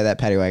allowed to say that,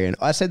 paddy wagon.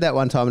 I said that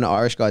one time and an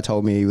Irish guy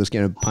told me he was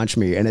going to punch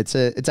me, and it's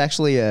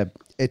actually a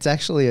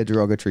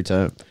derogatory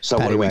term. So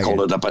what do we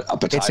call it? A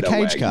potato It's a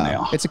cage wagon car.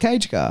 now? It's a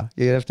cage car.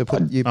 You have to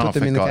put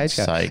them in the cage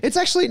car. Sake. It's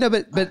actually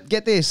but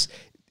get this.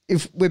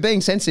 If we're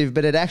being sensitive,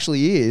 but it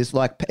actually is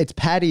like it's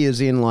paddy as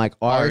in like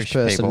Irish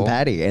person people.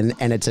 paddy, and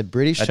it's a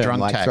British term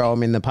like tag. Throw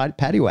them in the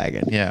paddy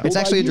wagon. Yeah, it's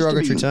actually a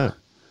derogatory term.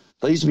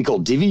 They used to be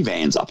called divvy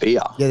vans up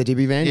here. Yeah, the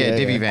divvy van. Yeah,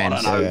 divvy vans.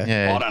 I don't know.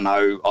 Yeah.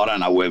 I don't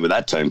know where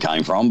that term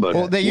came from, but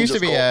well, there used to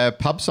be a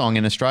pub song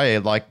in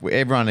Australia, like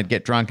everyone would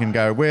get drunk and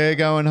go, "We're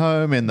going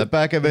home in the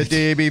back of a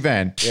divvy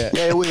van."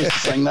 Yeah, we used to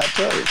sing that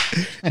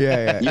too.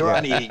 Yeah.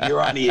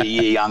 You're only a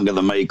year younger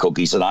than me,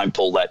 Cookie, so don't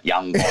pull that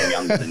I'm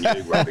younger than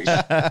you rubbish.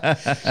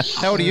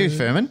 How old are you,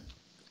 Firmin?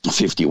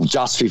 50,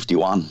 just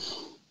 51.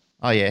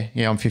 Oh yeah,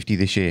 I'm 50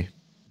 this year.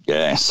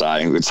 Yeah, so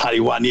it's only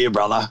 1 year,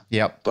 brother.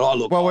 Yep. But I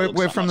look. Well, I look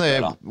we're so from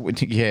much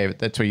the. Yeah,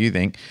 that's what you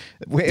think.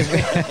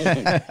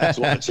 That's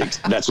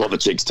what the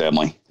chicks tell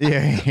me.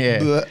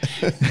 Yeah.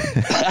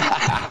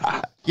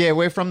 Yeah,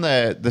 we're from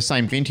the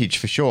same vintage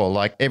for sure.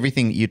 Like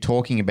everything that you're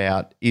talking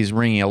about is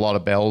ringing a lot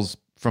of bells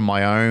from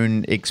my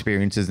own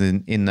experiences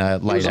in the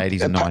late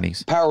 80s and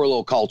 90s.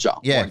 Parallel culture.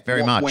 Yeah,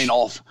 very much.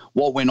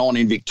 What went on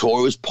in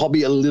Victoria was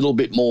probably a little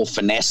bit more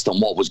finesse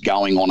than what was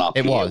going on up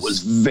here. It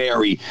was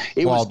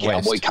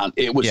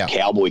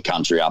cowboy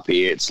country up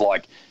here. It's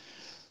like,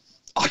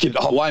 I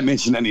won't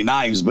mention any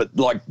names, but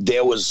like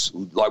there was,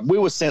 like we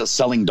were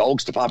selling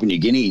dogs to Papua New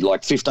Guinea,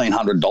 like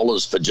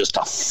 $1,500 for just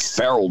a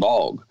feral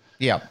dog.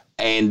 Yeah.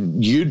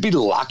 And you'd be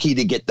lucky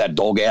to get that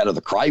dog out of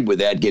the crate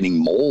without getting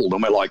mauled.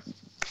 And we're like,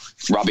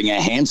 rubbing our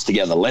hands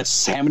together.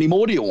 How many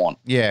more do you want?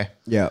 Yeah.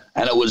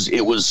 And it was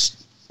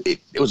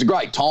a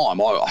great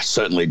time. I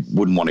certainly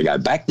wouldn't want to go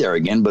back there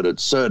again, but it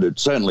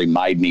certainly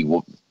made me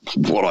what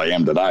I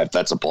am today. If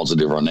that's a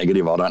positive or a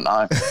negative, I don't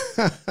know.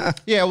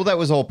 Yeah, well, that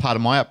was all part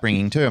of my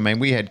upbringing too. I mean,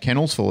 we had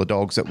kennels full of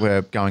dogs that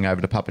were going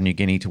over to Papua New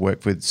Guinea to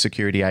work with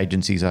security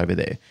agencies over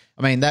there.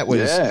 I mean, that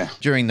was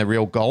during the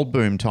real gold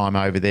boom time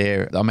over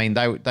there. I mean,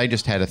 they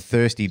just had a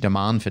thirsty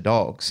demand for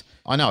dogs.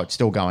 I know it's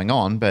still going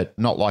on, but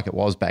not like it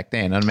was back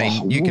then. I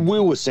mean, we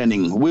were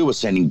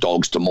sending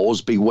dogs to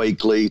Moresby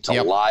weekly,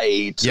 to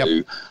Lay,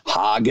 to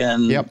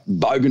Hagen.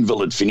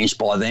 Bougainville had finished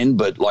by then,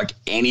 but like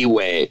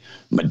anywhere,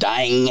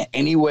 Madang,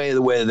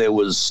 anywhere where there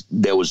was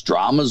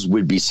dramas,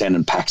 we'd be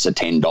sending packs of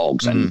 10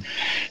 dogs, and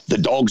the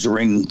dogs are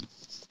in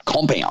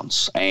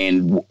compounds,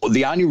 and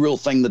the only real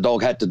thing the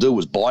dog had to do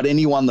was bite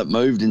anyone that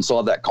moved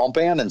inside that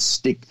compound and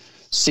stick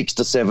 6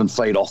 to 7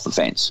 feet off the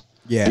fence.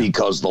 Yeah,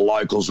 because the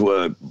locals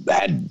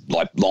had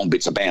like long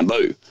bits of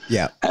bamboo.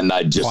 Yeah, and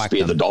they'd just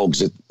spear the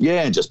dogs.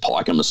 Just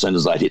pike them as soon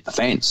as they hit the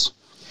fence.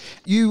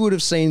 You would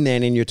have seen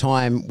then in your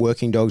time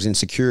working dogs in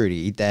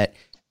security that,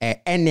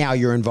 and now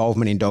your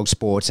involvement in dog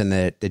sports and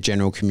the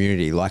general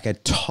community, like a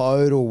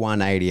total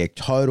 180, a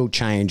total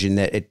change in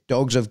that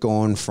dogs have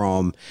gone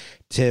from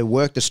to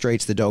work the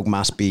streets, the dog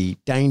must be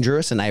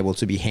dangerous and able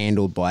to be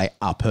handled by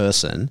a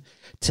person,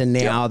 to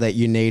now that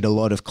you need a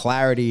lot of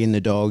clarity in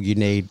the dog.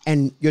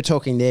 And you're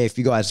talking there, if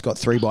you guys got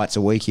 3 bites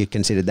a week, you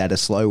considered that a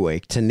slow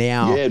week, to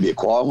now. Yeah, it'd be a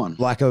quiet one.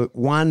 Like a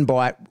 1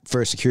 bite for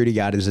a security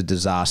guard is a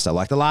disaster.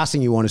 Like the last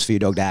thing you want is for your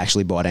dog to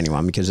actually bite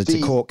anyone, because it's a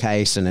court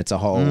case and it's a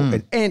whole,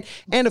 and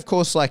of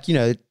course, like, you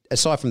know,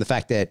 aside from the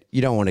fact that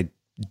you don't want to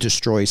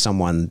destroy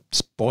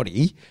someone's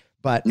body,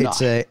 But No.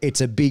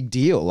 it's a big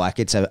deal. Like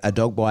a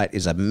dog bite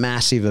is a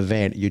massive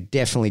event. You're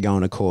definitely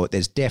going to court.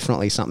 There's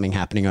definitely something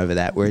happening over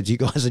that. Whereas you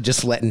guys are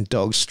just letting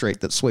dogs sweep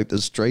the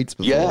streets.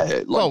 Before.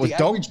 Yeah. Well, it was the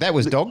dog. average- That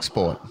was dog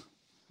sport.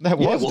 That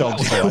was dog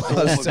sport.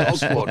 That was dog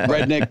sport.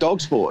 Redneck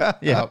dog sport.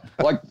 Yeah.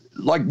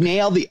 Like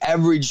now the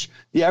average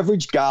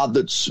guard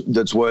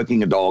that's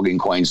working a dog in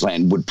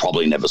Queensland would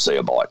probably never see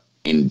a bite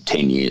in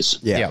 10 years.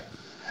 Yeah.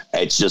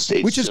 It's just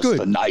Which is just good.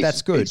 the nature.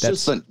 That's good. It's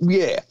just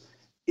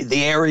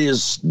the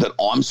areas that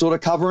I'm sort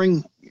of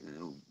covering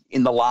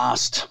in the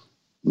last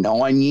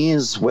 9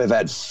 years, we've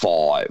had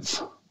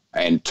 5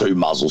 and 2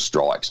 muzzle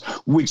strikes,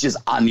 which is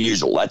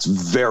unusual. That's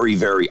very,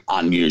 very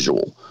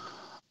unusual.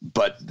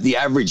 But the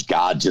average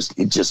guard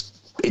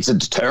it's a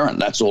deterrent.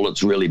 That's all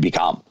it's really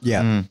become.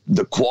 Yeah.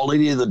 The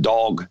quality of the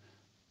dog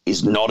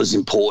is not as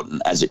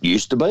important as it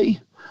used to be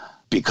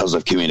because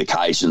of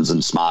communications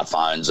and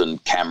smartphones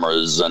and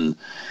cameras, and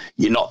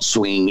you're not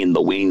swinging in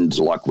the wind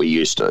like we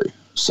used to.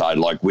 So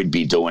like we'd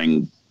be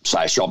doing,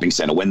 say, a shopping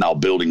centre when they were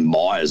building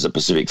Myers at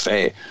Pacific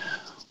Fair,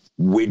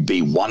 we'd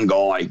be one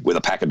guy with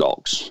a pack of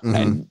dogs. Mm-hmm.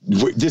 And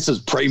this is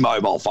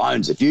pre-mobile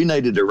phones. If you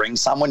needed to ring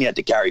someone, you had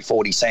to carry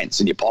 40 cents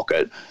in your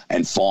pocket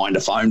and find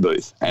a phone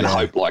booth and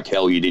hope like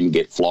hell you didn't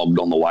get flogged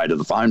on the way to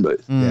the phone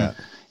booth. Yeah.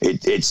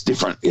 It's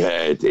different.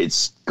 Yeah,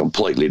 it's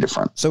completely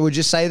different. So would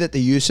you say that the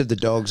use of the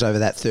dogs over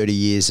that 30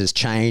 years has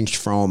changed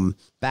from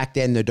back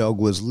then the dog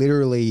was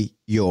literally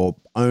your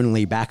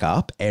only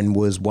backup and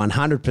was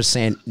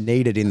 100%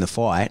 needed in the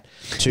fight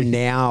to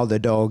now the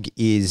dog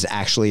is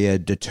actually a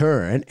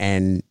deterrent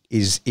and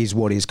is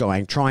what is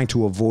trying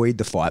to avoid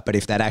the fight. But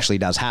if that actually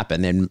does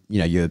happen, then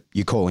you're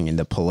calling in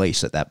the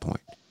police at that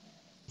point.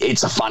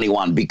 It's a funny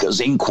one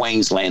because in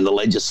Queensland, the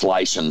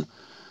legislation,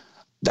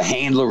 the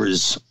handler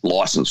is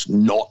licensed,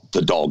 not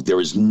the dog.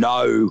 There is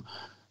no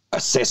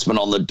assessment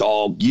on the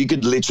dog. You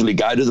could literally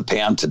go to the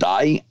pound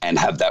today and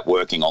have that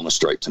working on the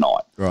street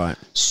tonight. Right.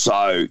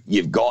 So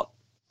you've got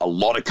a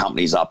lot of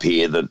companies up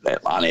here that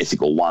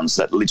unethical ones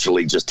that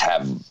literally just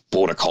have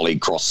border collie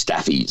cross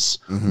staffies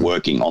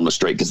working on the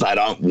street because they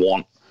don't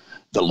want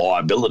the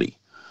liability.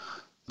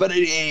 But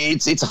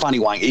it's a funny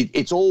one.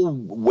 It's all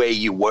where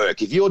you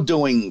work. If you're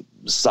doing,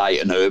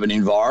 say, an urban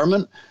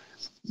environment,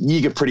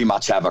 you could pretty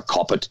much have a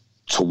copper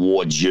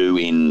towards you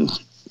in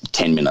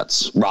 10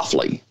 minutes,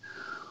 roughly.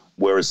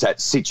 Whereas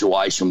that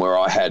situation where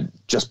I had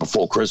just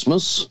before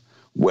Christmas,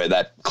 where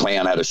that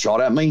clown had a shot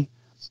at me,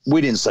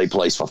 we didn't see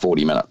police for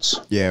 40 minutes.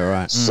 Yeah,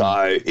 right.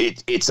 So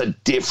it's a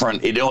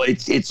different,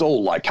 it's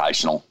all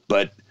locational.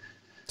 But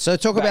So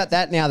talk about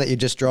that now that you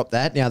just dropped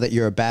that, now that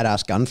you're a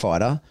badass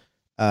gunfighter.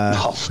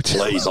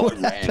 Please, I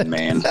ran,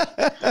 man.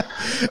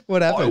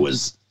 What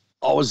happened?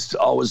 I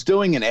was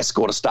doing an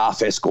escort, a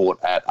staff escort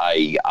at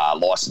a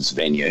licensed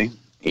venue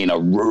in a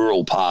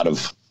rural part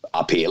of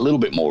up here, a little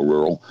bit more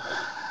rural.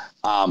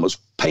 It was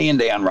peeing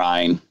down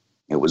rain.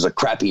 It was a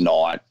crappy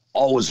night.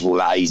 I was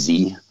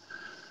lazy.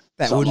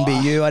 That So wouldn't be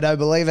you. I don't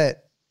believe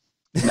it.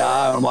 No,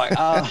 I'm like,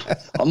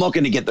 I'm not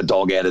going to get the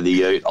dog out of the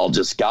ute. I'll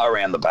just go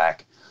around the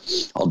back.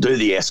 I'll do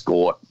the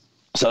escort.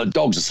 So the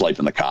dog's asleep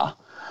in the car.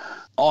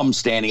 I'm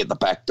standing at the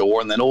back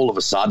door, and then all of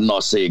a sudden I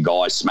see a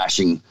guy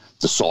smashing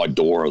the side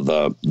door of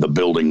the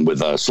building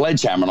with a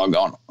sledgehammer, and I'm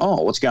going,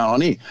 oh, what's going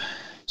on here?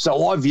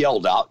 So I've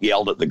yelled at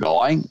the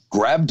guy,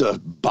 grabbed a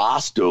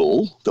bar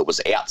stool that was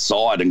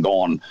outside and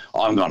gone,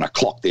 I'm going to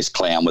clock this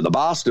clown with a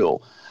bar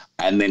stool.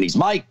 And then his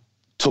mate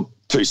took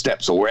 2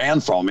 steps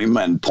around from him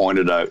and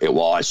pointed out,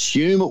 I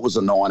assume it was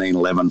a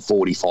 1911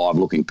 45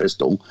 looking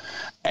pistol.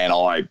 And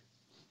I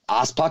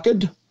ass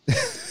puckered,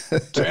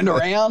 turned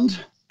around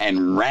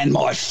and ran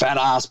my fat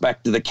ass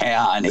back to the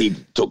car, and he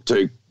took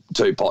two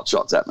pot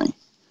shots at me.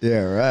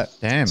 Yeah, right.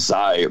 Damn.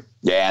 So,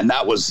 yeah, and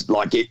that was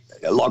like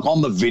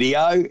on the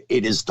video,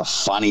 it is the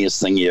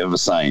funniest thing you've ever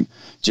seen.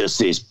 Just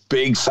this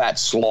big fat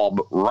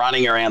slob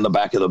running around the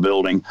back of the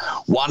building,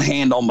 one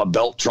hand on my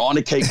belt, trying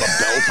to keep my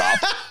belt up.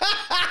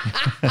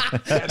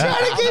 Trying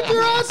to keep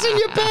your ass in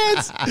your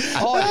pants.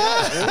 Oh,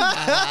 yeah.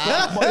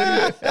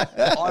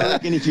 I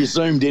reckon if you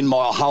zoomed in,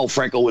 my whole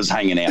freckle was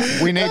hanging out.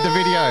 We need the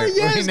video.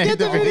 yes, we need get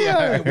the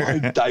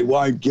video. They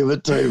won't give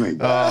it to me.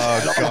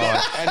 Oh,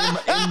 God. And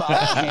in my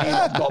other hand,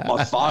 I've got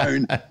my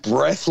phone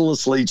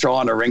breathlessly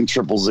trying to ring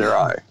 000.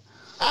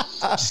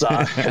 So,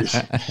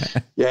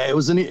 yeah, it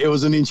was an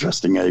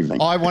interesting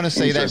evening. I want to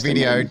see that Interesting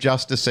video evening.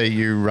 just to see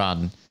you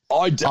run.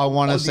 I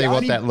want to the see what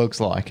only- that looks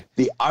like.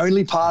 The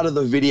only part of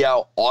the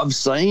video I've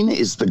seen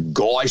is the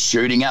guy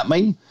shooting at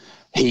me.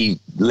 He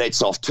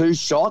lets off 2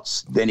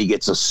 shots, then he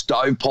gets a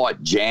stovepipe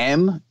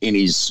jam in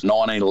his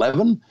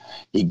 1911.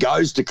 He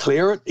goes to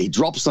clear it. He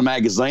drops the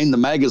magazine. The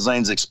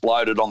magazine's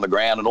exploded on the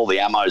ground and all the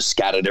ammo's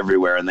scattered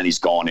everywhere, and then he's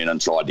gone in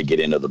and tried to get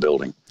into the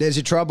building. There's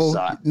your trouble.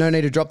 So- No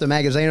need to drop the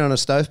magazine on a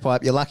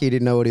stovepipe. You're lucky you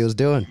didn't know what he was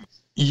doing.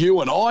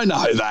 You and I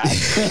know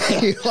that.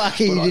 You're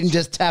lucky you didn't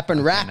just tap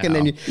and rack, and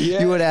then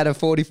you would have had a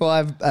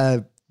 45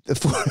 You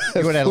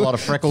You would have had a lot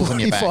of freckles on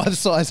your back. 45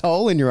 size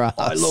hole in your ass.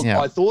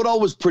 I thought I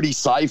was pretty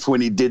safe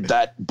when he did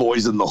that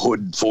Boys in the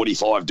Hood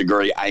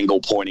 45-degree angle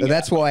pointing.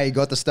 That's why he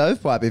got the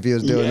stovepipe if he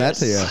was doing that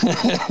to you.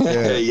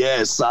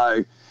 Yeah.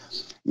 So,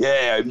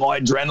 yeah, my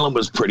adrenaline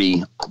was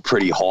pretty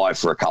high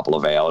for a couple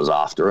of hours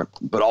after it.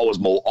 But I was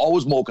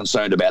more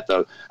concerned about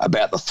the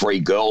three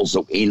girls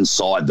that were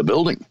inside the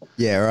building.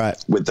 Yeah, right.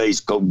 With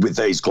these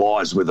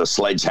guys with a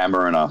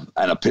sledgehammer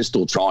and a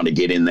pistol trying to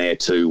get in there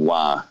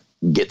to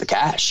get the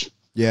cash.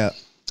 Yeah.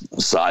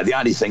 So the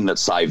only thing that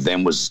saved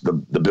them was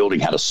the building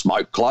had a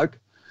smoke cloak.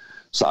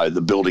 So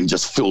the building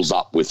just fills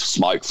up with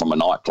smoke from a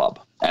nightclub,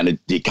 and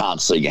you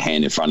can't see your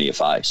hand in front of your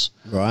face.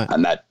 Right.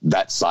 And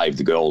that saved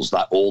the girls.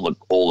 That all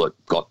that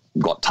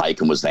got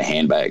taken was their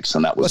handbags,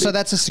 and that was so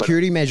that's a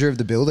security measure of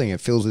the building.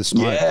 It fills with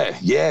smoke.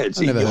 Yeah. It's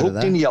you're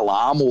hooked into the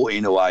alarm or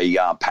into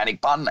a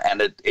panic button,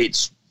 and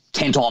it's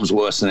 10 times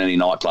worse than any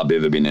nightclub I've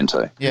ever been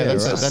into. Yeah,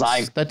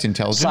 that's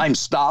intelligent. Same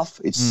stuff.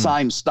 It's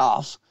same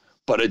stuff,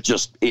 but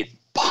it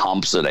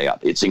pumps it out.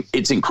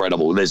 It's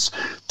incredible. There's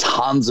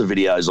tons of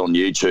videos on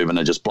YouTube, and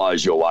it just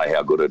blows you away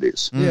how good it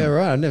is. Yeah,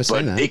 right. I've never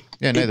seen that.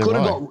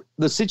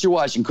 The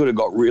situation could have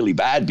got really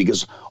bad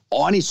because I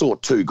only saw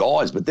two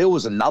guys, but there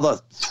was another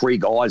three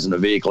guys in a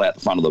vehicle out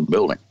the front of the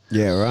building.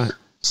 Yeah, right.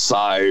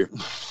 So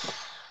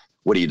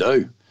what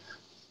do?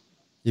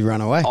 You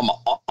run away.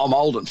 I'm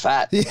old and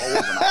fat. I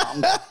wasn't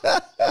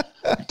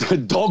armed. The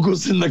dog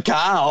was in the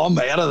car. I'm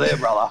out of there,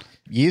 brother.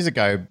 Years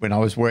ago, when I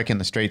was working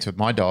the streets with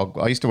my dog,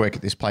 I used to work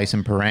at this place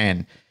in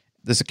Paran.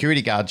 The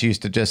security guards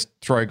used to just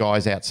throw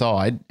guys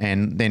outside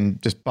and then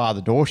just bar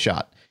the door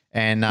shut.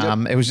 And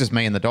it was just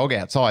me and the dog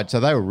outside. So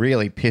they were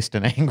really pissed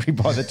and angry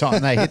by the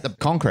time they hit the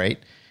concrete.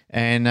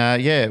 And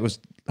it was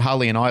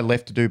Harley and I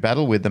left to do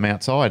battle with them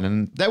outside.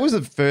 And that was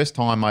the first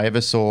time I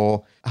ever saw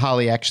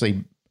Harley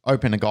actually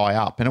open a guy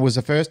up. And it was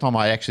the first time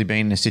I'd actually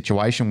been in a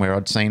situation where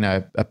I'd seen a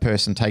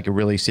person take a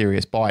really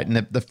serious bite. And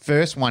the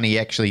first one he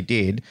actually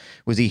did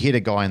was he hit a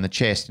guy in the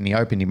chest and he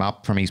opened him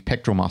up from his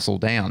pectoral muscle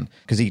down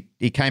because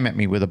he came at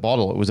me with a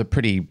bottle. It was a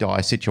pretty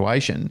dire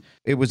situation.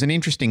 It was an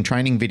interesting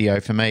training video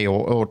for me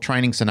or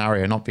training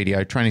scenario, not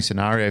video, training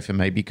scenario for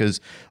me because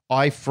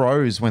I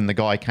froze when the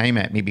guy came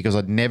at me because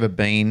I'd never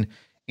been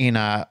in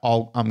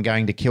I'm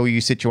going to kill you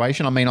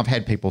situation. I mean, I've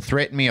had people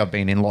threaten me. I've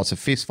been in lots of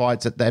fist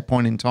fights at that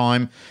point in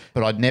time,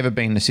 but I'd never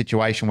been in a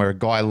situation where a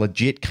guy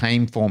legit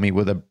came for me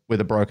with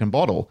a broken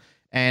bottle.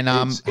 And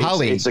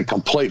Harley, it's a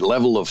complete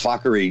level of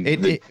fucking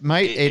fuckery.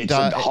 It's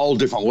a whole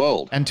different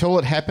world. Until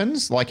it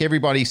happens, like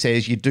everybody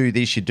says, you do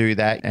this, you do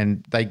that,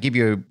 and they give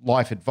you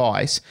life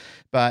advice.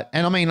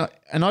 And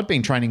I'd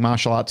been training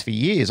martial arts for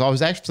years. I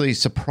was actually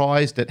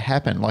surprised it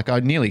happened. Like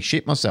I nearly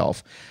shit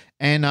myself.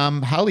 And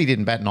Harley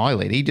didn't bat an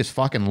eyelid. He just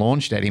fucking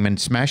launched at him and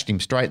smashed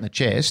him straight in the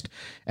chest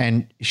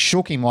and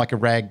shook him like a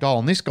rag doll.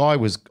 And this guy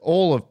was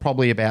all of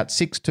probably about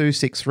 6'2",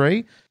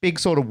 6'3", big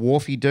sort of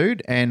wharfy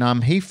dude.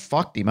 And he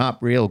fucked him up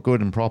real good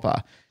and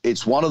proper.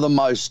 It's one of the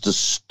most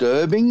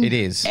disturbing. It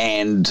is.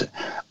 And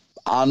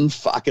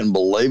unfucking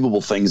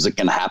believable things that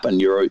can happen.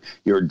 Your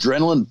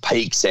adrenaline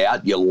peaks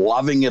out. You're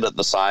loving it at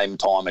the same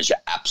time as you're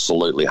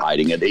absolutely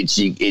hating it.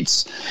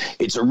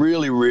 It's a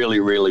really, really,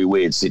 really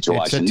weird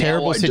situation. It's a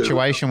terrible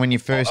situation when you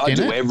first in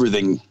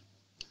it.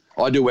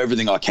 I do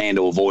everything I can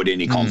to avoid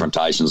any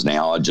confrontations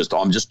now. I'm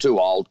just too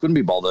old. Couldn't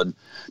be bothered.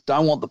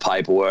 Don't want the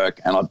paperwork,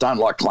 and I don't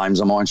like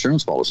claims on my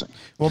insurance policy.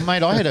 Well,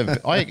 mate, I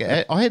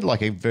had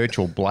like a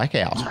virtual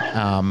blackout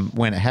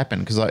when it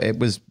happened because it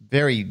was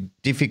very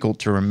difficult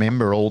to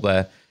remember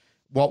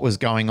what was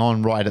going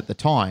on right at the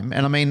time.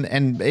 And I mean,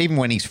 and even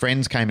when his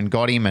friends came and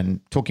got him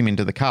and took him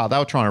into the car, they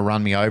were trying to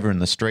run me over in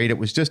the street. It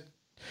was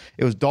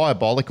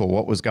diabolical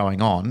what was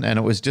going on, and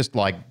it was just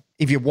like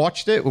if you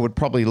watched it, it would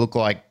probably look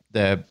like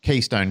the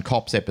Keystone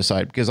Cops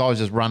episode because I was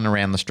just running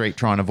around the street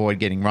trying to avoid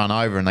getting run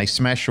over and they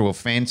smashed through a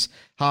fence,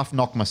 half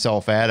knocked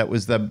myself out. It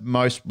was the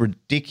most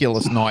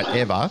ridiculous night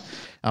ever.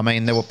 I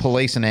mean, there were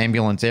police and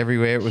ambulance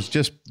everywhere. It was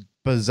just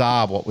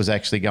bizarre what was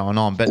actually going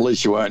on. But at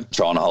least you weren't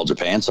trying to hold your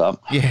pants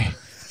up. Yeah.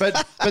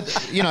 But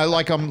you know,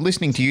 like I'm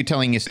listening to you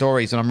telling your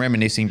stories and I'm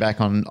reminiscing back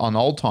on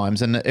old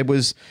times and it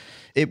was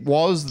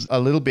a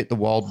little bit the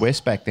Wild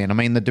West back then. I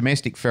mean, the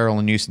Domestic Feral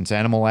and Nuisance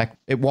Animal Act,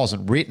 it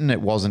wasn't written, it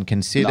wasn't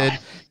considered. No.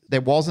 There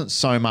wasn't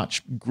so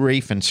much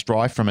grief and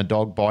strife from a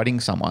dog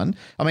biting someone.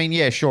 I mean,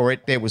 yeah, sure,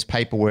 there was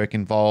paperwork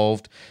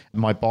involved.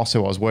 My boss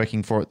who I was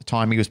working for at the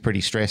time, he was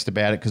pretty stressed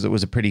about it because it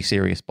was a pretty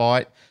serious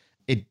bite.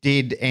 It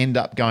did end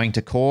up going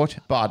to court,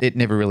 but it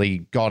never really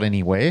got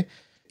anywhere.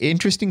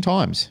 Interesting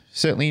times,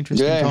 certainly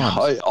interesting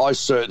times. I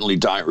certainly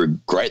don't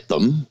regret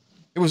them.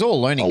 It was all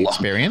learning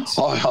experience.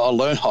 I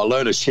learned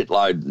a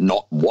shitload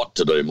not what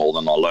to do more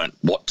than I learned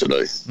what to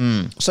do.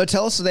 So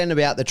tell us then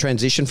about the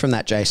transition from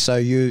that, Jay. So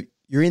you're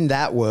in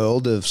that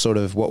world of sort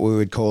of what we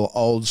would call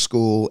old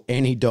school,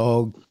 any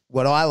dog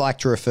what I like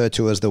to refer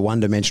to as the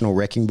one-dimensional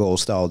wrecking ball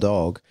style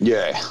dog.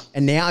 Yeah.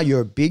 And now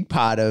you're a big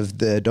part of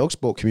the dog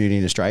sport community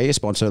in Australia,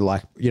 sponsor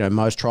like,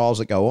 most trials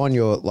that go on.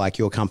 You're like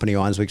your company,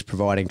 Ironswick's,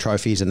 providing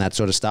trophies and that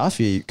sort of stuff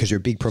because you're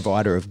a big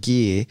provider of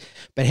gear.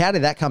 But how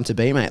did that come to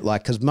be, mate?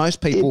 Like, because most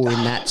people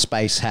in that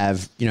space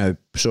have,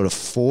 sort of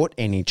fought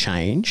any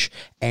change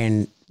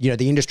and,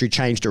 the industry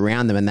changed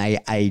around them and they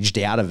aged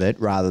out of it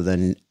rather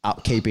than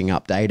keeping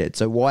updated.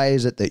 So why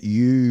is it that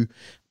you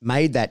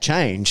made that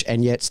change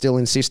and yet still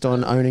insist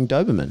on owning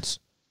Dobermans?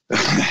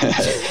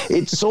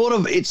 It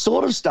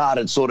sort of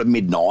started sort of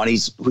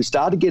mid-90s. We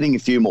started getting a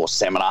few more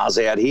seminars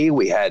out here.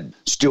 We had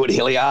Stuart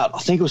Hilliard. I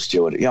think it was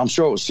Stuart. Yeah, I'm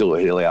sure it was Stuart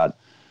Hilliard.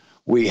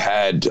 We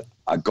had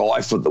a guy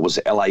that was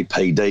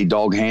LAPD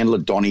dog handler,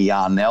 Donnie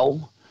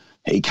Yarnell.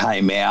 He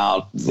came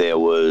out. There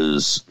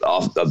was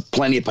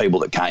plenty of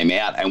people that came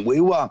out, and we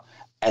were,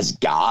 as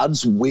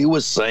guards, we were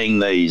seeing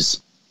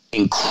these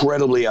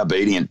incredibly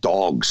obedient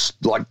dogs.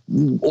 Like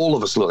all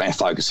of us look at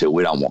Focus Hill,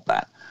 we don't want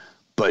that.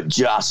 But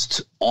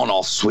just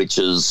on-off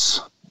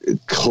switches,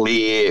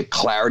 clear,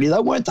 clarity. They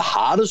weren't the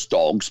hardest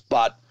dogs,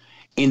 but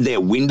in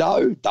their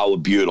window, they were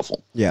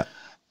beautiful. Yeah.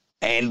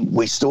 And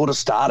we sort of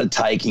started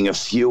taking a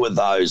few of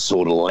those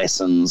sort of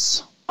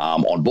lessons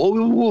on board.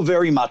 We were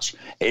very much,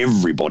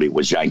 everybody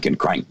was yank and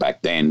crank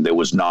back then. There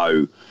was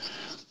no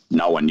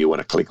one knew what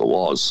a clicker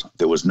was.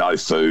 There was no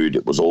food.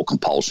 It was all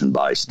compulsion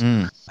based.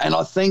 And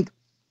I think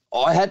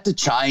I had to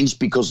change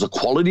because the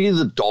quality of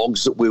the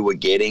dogs that we were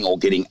getting or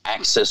getting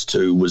access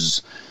to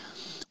was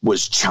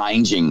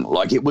changing.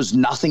 Like it was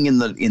nothing in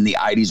the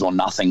 80s or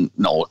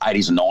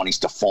 80s and 90s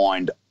to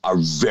find a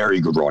very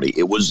good Roddy.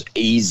 It was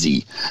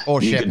easy.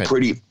 Or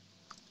shepherd.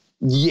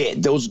 Yeah,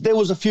 there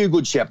was a few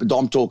good shepherds.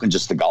 I'm talking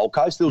just the Gold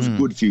Coast. There was a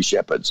good few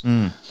shepherds.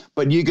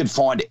 But you could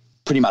find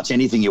pretty much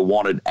anything you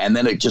wanted, and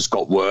then it just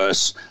got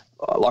worse.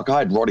 Like I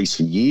had Roddies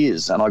for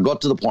years, and I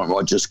got to the point where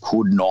I just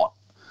could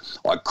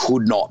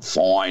not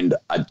find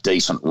a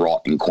decent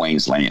rot in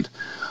Queensland.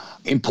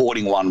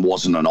 Importing one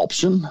wasn't an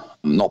option,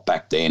 not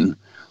back then.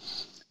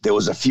 There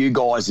was a few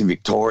guys in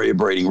Victoria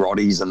breeding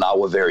Roddies, and they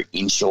were very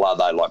insular.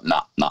 They like,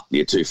 nah,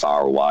 you're too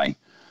far away.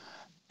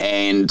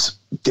 And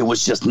there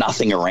was just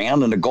nothing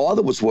around. And the guy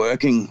that was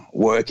working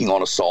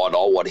on a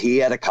side, he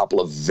had a couple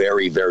of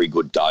very, very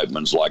good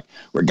Dobermans. Like,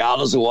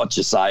 regardless of what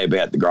you say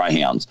about the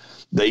greyhounds,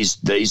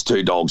 these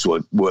two dogs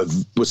were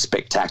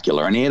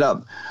spectacular. And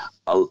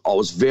I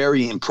was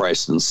very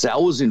impressed. And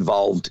Sal was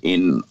involved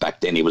back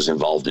then he was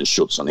involved in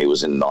Schutzen. He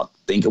was in, I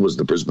think it was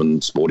the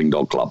Brisbane Sporting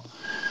Dog Club.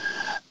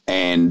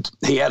 And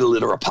he had a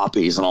litter of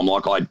puppies. And I'm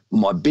like,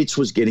 my bitch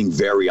was getting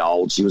very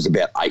old. She was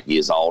about 8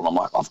 years old. I'm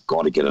like, I've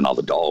got to get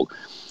another dog.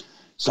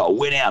 So I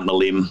went out on a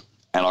limb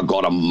and I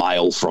got a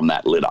male from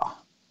that litter.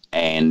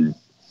 And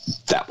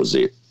that was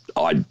it.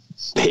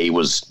 He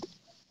was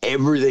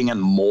everything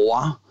and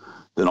more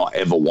than I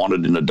ever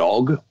wanted in a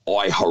dog.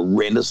 I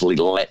horrendously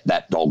let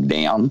that dog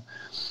down.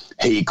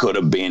 He could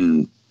have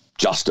been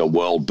just a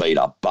world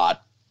beater,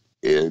 but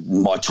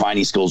my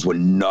training skills were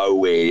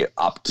nowhere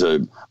up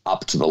to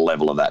the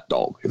level of that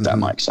dog, if that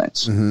makes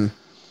sense.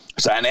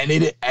 So and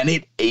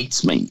it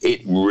eats me.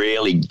 It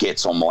really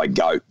gets on my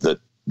goat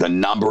that the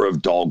number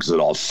of dogs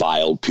that I've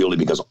failed purely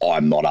because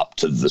I'm not up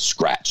to the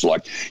scratch.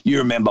 Like, you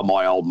remember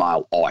my old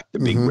male Ike, the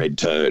big red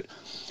turd.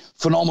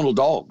 Phenomenal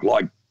dog.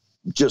 Like,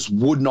 just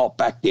would not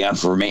back down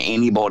from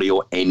anybody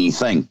or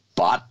anything.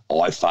 But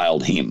I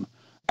failed him.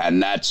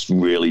 And that's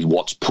really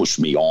what's pushed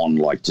me on,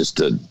 like, just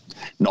to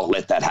not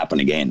let that happen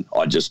again.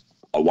 I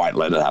won't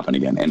let it happen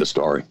again. End of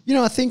story.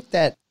 I think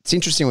that it's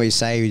interesting what you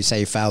say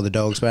you fail the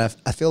dogs, but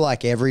I feel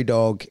like every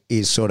dog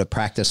is sort of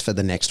practice for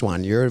the next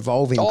one. You're an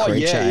evolving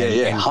creature.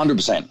 Yeah,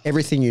 100%.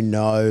 Everything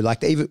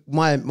like even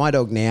my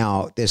dog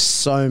now, there's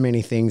so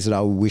many things that I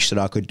wish that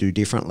I could do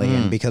differently.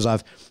 And because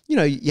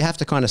you have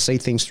to kind of see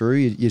things through.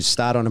 You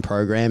start on a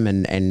program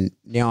and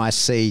now I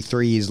see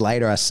 3 years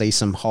later, I see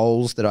some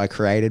holes that I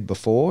created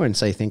before. And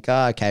so you think,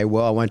 okay,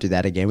 well, I won't do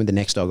that again. With the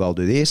next dog, I'll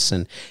do this.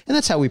 And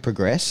that's how we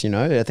progress.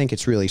 I think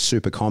it's really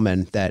super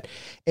common that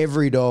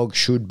every dog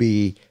should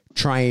be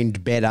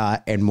trained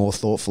better and more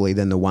thoughtfully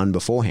than the one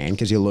beforehand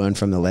because you learn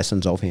from the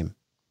lessons of him.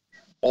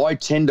 I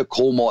tend to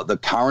call the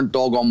current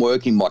dog I'm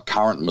working my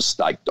current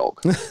mistake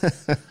dog.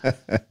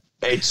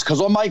 It's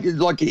because I make it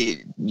like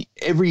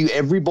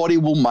everybody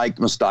will make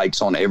mistakes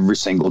on every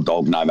single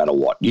dog, no matter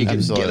what. You can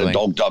get a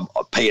dog to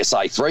a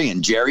PSA 3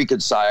 and Jerry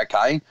could say,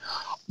 okay,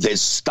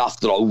 there's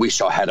stuff that I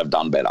wish I had have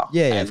done better.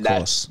 Yeah, and of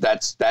course.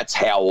 That's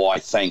how I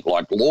think.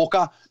 Like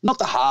Lorca, not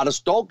the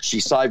hardest dog.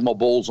 She saved my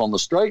balls on the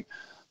street.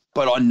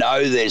 But I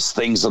know there's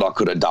things that I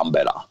could have done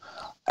better,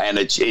 and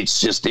it's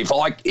just if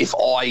I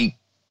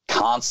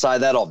can't say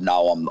that,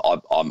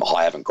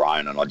 I haven't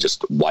grown, and I'm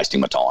just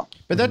wasting my time.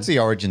 But that's the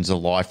origins of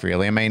life,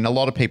 really. I mean, a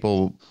lot of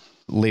people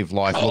live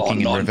life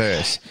looking in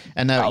reverse,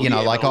 and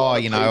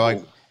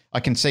I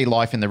can see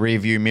life in the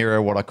rearview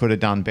mirror, what I could have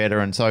done better,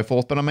 and so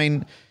forth. But I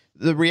mean,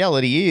 the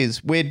reality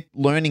is we're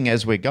learning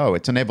as we go.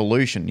 It's an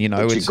evolution,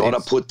 But you've got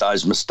to put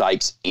those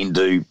mistakes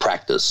into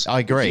practice.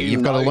 I agree.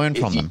 You've got to learn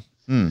from them.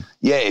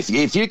 Yeah,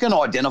 if you can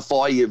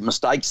identify your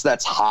mistakes,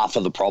 that's half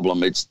of the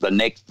problem. It's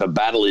the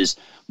battle is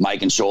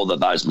making sure that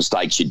those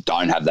mistakes, you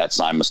don't have that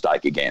same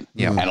mistake again.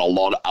 Yeah. And a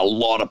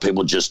lot of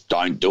people just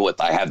don't do it.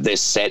 They have their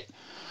set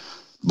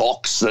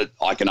box that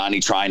I can only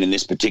train in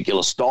this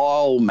particular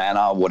style,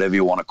 manner, whatever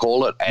you want to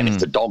call it. And if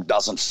the dog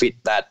doesn't fit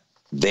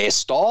their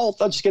style,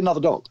 they'll just get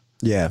another dog.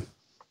 Yeah.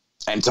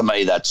 And to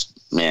me, that's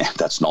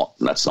not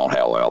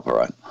how I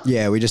operate.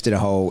 Yeah, we just did a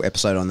whole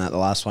episode on that, the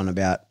last one,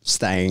 about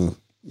staying,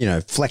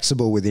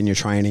 flexible within your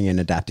training and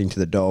adapting to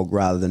the dog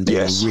rather than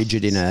being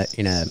rigid in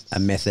a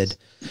method.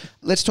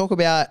 Let's talk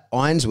about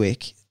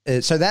Ironswick.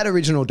 So that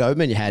original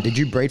Doberman you had, did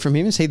you breed from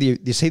him? Is he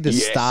the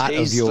start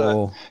of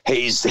your?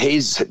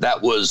 That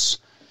was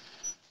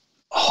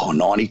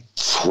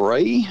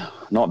 93,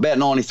 not about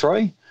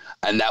 93,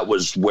 and that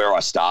was where I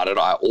started.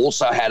 I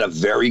also had a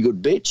very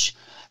good bitch,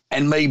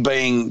 and me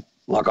being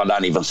like, I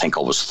don't even think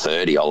I was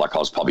 30. I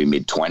was probably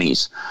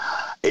mid-20s.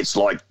 It's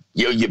like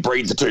you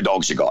breed the two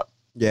dogs you got.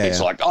 Yeah. It's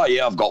like, oh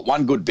yeah, I've got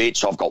one good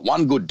bitch, I've got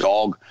one good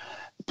dog.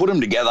 Put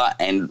them together,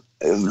 and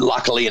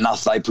luckily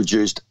enough, they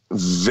produced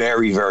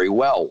very, very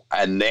well.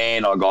 And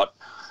then I got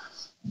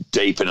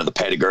deep into the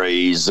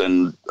pedigrees,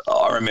 and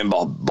I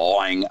remember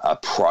buying a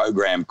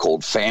program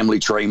called Family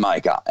Tree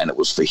Maker, and it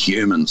was for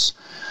humans.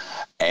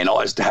 And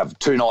I used to have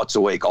 2 nights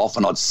a week off,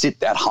 and I'd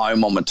sit at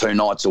home on my 2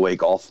 nights a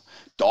week off,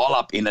 dial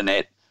up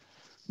internet,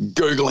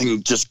 Googling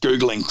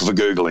for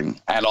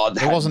Googling. And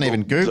it wasn't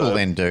even Google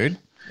then, dude.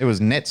 It was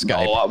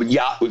Netscape.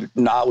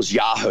 No, it was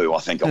Yahoo. I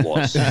think it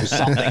was. It was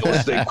something. It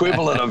was the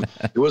equivalent of.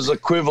 It was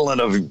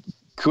equivalent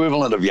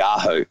of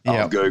Yahoo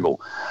of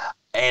Google.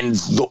 And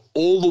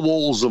all the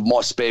walls of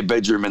my spare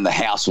bedroom in the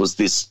house was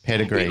this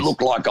pedigrees. It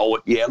looked like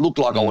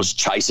I was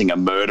chasing a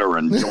murder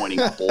and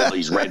joining up all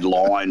these red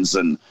lines,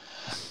 and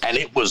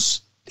it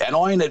was. And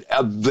I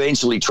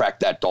eventually tracked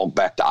that dog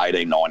back to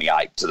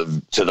 1898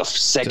 to the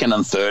second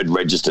and third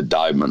registered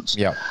Dobermans.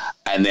 Yeah.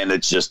 And then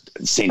it's just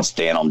since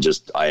then I'm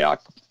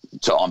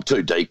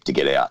too deep to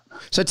get out.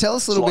 So tell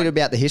us a little bit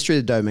about the history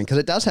of the Doberman, because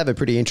it does have a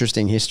pretty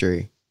interesting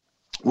history.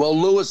 Well,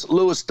 Lewis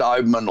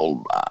Doberman,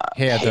 or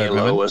Herr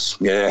Doberman. Lewis,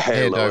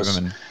 Herr Lewis.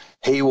 Doberman.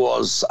 He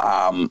was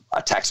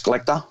a tax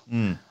collector,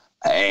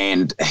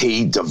 and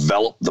he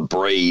developed the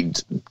breed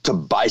to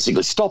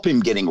basically stop him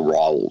getting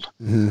rolled.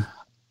 Mm-hmm.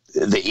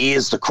 The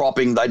ears, the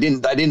cropping, they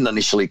didn't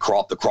initially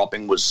crop. The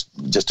cropping was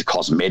just a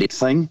cosmetic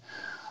thing.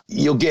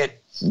 You'll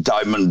get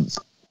Doberman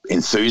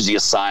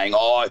enthusiasts saying,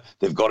 oh,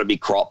 they've got to be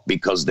cropped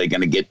because they're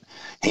going to get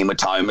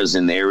hematomas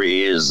in their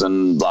ears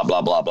and blah,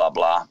 blah, blah, blah,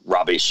 blah.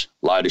 Rubbish,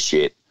 load of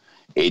shit.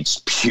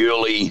 It's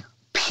purely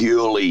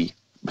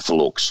for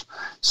looks.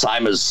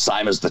 Same as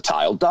the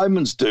tail.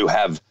 Dobermans do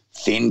have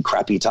thin,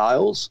 crappy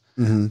tails,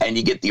 and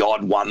you get the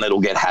odd one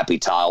that'll get happy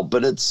tail,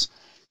 but it's,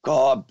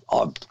 God,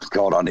 I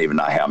don't even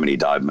know how many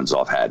Dobermans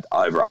I've had.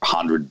 Over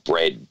 100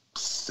 bred,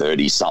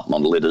 30-something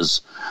on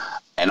litters,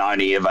 and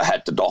only ever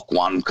had to dock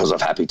one because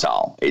of happy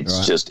tail.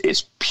 It's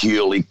it's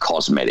purely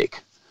cosmetic.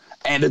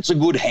 And it's a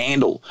good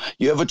handle.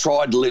 You ever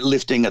tried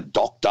lifting a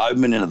dock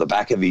Doberman into the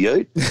back of a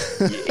ute?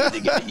 You're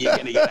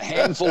going to get a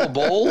handful of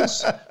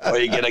balls, or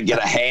you're going to get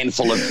a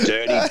handful of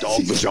dirty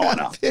dog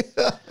vagina.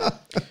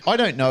 I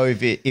don't know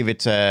if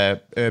it's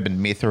a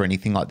urban myth or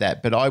anything like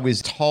that, but I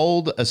was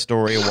told a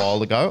story a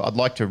while ago. I'd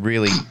like to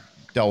really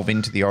delve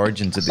into the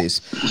origins of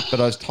this,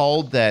 but I was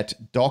told that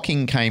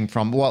docking came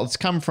from, it's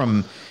come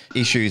from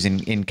issues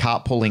in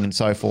cart pulling and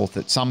so forth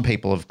that some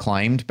people have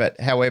claimed, but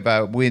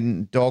however,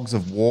 when dogs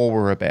of war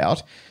were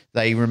about,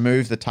 they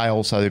removed the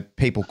tail so that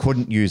people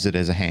couldn't use it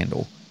as a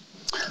handle.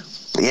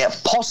 Yeah,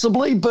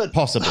 possibly, but...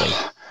 Possibly.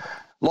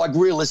 Like,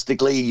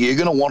 realistically, you're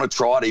going to want to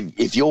try to,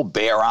 if you're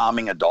bare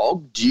arming a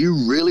dog, do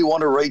you really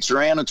want to reach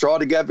around and try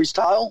to grab his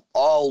tail?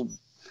 I'll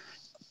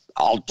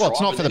well, it's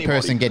not for the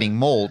person getting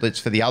mauled. It's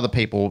for the other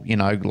people,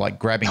 like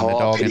grabbing the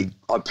dog.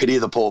 I pity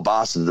the poor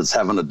bastard that's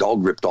having a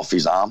dog ripped off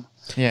his arm.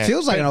 Yeah.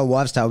 Feels like an old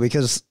wives' tale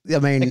because, I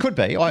mean... It could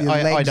be.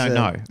 I don't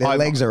know. Their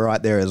legs are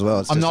right there as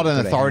well. I'm not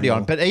an authority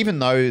on it, but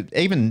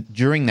even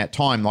during that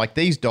time, like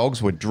these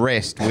dogs were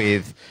dressed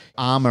with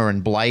armor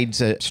and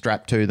blades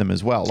strapped to them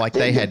as well. Like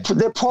they had...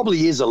 There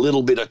probably is a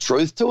little bit of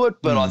truth to it,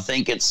 but I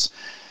think it's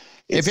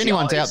if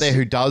anyone's out there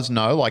who does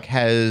know, like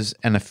has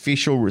an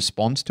official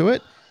response to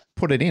it,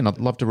 put it in. I'd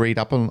love to read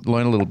up and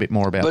learn a little bit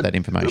more about that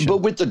information.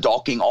 But with the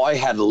docking, I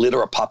had a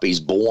litter of puppies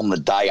born the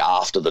day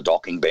after the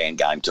docking ban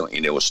came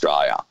into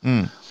Australia.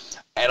 And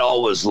I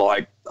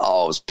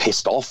was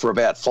pissed off for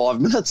about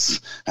 5 minutes.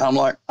 And I'm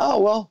like, oh,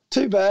 well,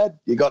 too bad.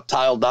 You got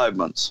tailed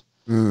Dobermans.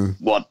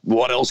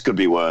 What else could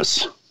be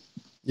worse?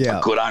 Yeah.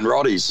 I could own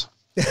Rotties.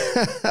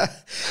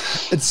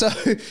 And so,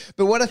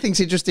 but what I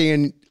think's interesting,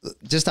 and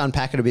just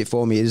unpack it a bit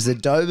for me, is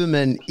that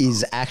Doberman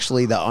is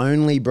actually the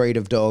only breed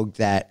of dog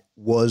that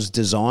was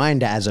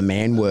designed as a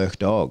man work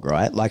dog,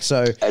 right? Like,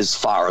 so as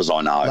far as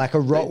I know. like a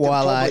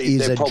Rottweiler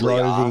is a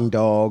droving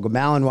dog, a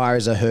Malinois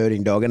is a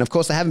herding dog, and of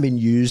course they haven't been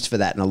used for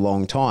that in a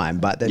long time,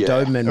 but the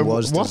Doberman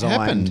was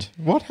designed.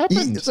 What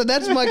happened? So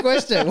that's my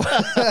question.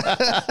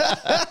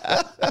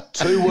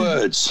 2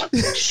 words,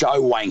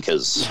 show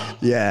wankers.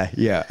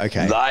 Yeah,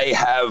 okay. They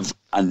have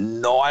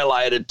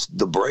annihilated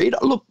the breed.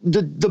 Look,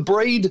 the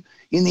breed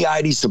in the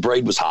 80s, the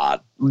breed was hard.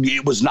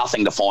 It was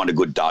nothing to find a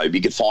good dobe.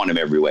 You could find them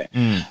everywhere.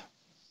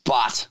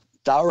 But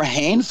they were a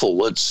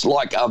handful. It's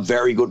like a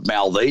very good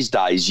mal these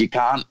days. You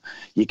can't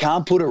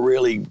put a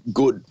really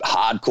good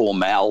hardcore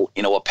mal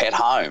into a pet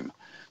home.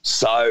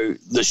 So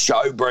the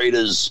show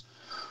breeders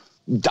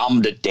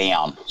dumbed it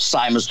down.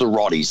 Same as the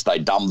Rotties. They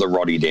dumbed the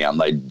Rottie down.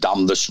 They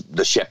dumbed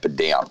the Shepherd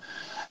down.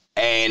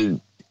 And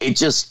it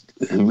just,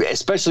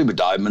 especially with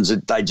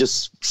Dobermans, they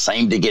just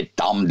seem to get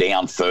dumbed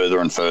down further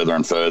and further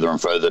and further and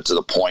further to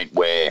the point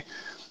where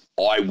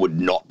I would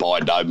not buy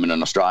a Doberman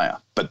in Australia.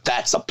 But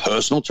that's a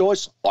personal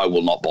choice. I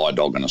will not buy a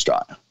dog in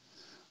Australia.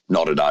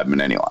 Not a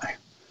Doberman anyway.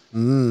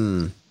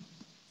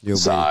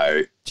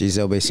 Geez,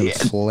 there'll be some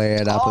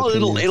flared up.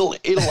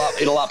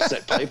 It'll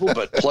upset people,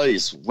 but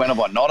please, when have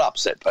I not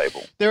upset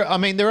people? There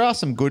are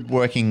some good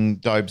working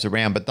Dobes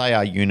around, but they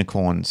are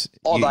unicorns.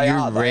 Oh, you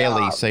they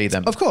rarely see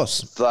them. Of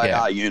course. They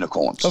are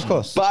unicorns. Of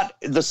course. But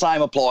the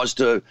same applies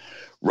to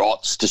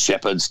Rots, to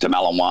Shepherds, to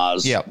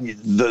Malinois. Yeah.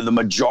 The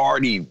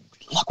majority,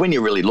 like when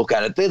you really look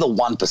at it, they're the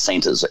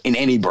 1%ers in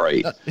any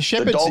breed.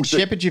 Shepherds,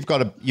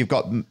 you've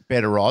got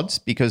better odds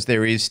because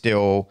there is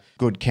still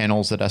good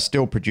kennels that are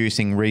still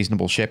producing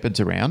reasonable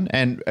Shepherds around,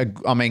 and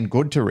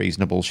good to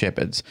reasonable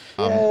Shepherds.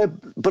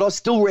 But I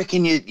still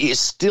reckon you're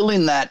still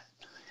in that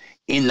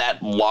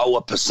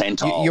lower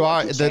percentile. You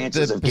are.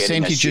 The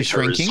percentage is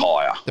shrinking.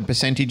 The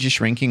percentage is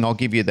shrinking. I'll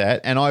give you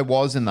that. And I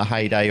was in the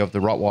heyday of the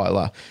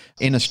Rottweiler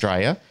in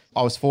Australia.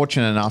 I was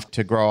fortunate enough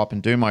to grow up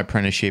and do my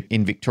apprenticeship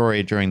in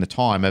Victoria during the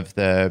time of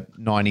the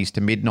 90s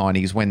to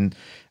mid-90s when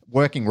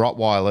working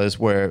Rottweilers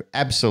were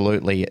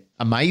absolutely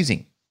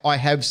amazing. I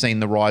have seen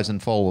the rise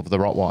and fall of the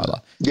Rottweiler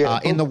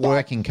in the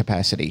working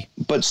capacity.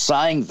 But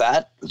saying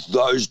that,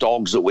 those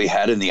dogs that we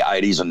had in the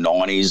 80s and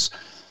 90s,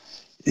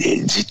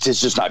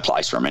 there's just no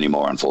place for them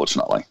anymore,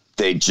 unfortunately.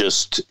 There'll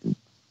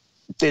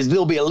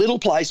be a little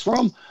place for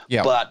them,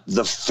 but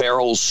the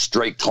feral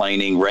street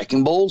cleaning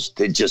wrecking balls,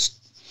 they're just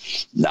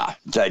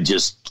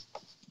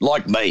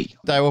like me.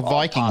 They were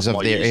Vikings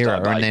of their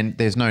era, and then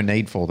there's no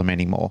need for them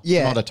anymore.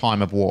 Yeah. It's not a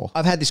time of war.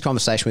 I've had this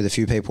conversation with a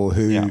few people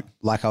who,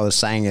 like I was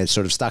saying, are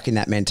sort of stuck in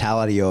that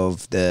mentality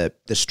of the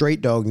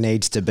street dog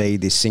needs to be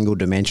this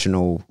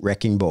single-dimensional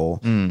wrecking ball.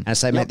 And I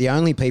say, mate, the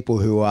only people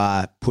who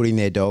are putting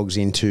their dogs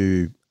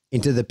into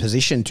the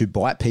position to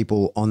bite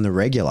people on the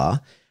regular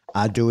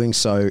are doing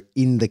so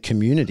in the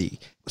community.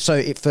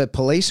 So for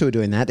police who are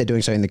doing that, they're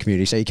doing so in the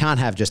community. So you can't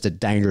have just a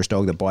dangerous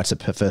dog that bites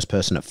the first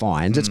person it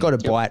finds. It's got to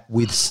bite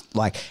with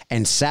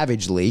and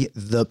savagely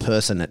the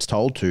person it's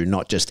told to,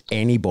 not just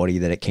anybody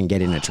that it can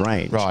get in its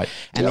range. Right.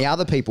 And the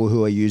other people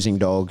who are using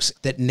dogs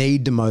that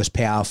need the most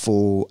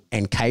powerful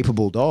and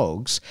capable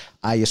dogs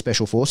are your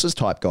special forces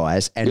type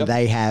guys, and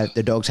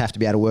the dogs have to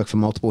be able to work for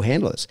multiple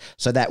handlers.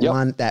 So that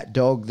that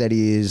dog that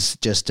is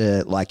just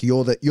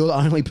you're the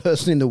only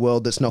person in the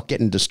world that's not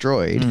getting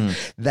destroyed.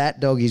 That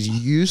dog is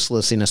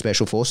useless in a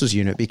special forces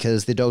unit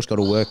because the dog's got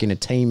to work in a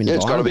team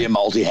environment. It's got to be a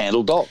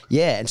multi-handled dog.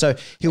 Yeah, and so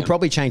he'll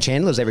probably change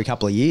handlers every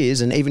couple of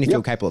years, and even if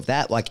you're capable of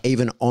that, like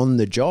even on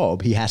the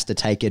job, he has to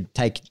take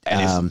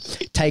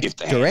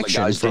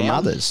direction from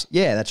others.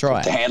 Yeah, that's right.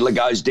 If the handler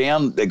goes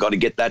down, they've got to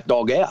get that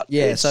dog out.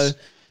 Yeah, so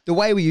the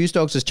way we use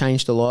dogs has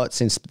changed a lot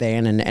since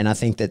then, and I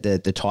think that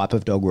the type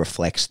of dog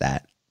reflects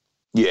that.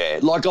 Yeah,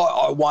 like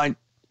I won't,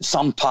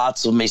 some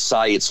parts of me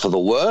say it's for the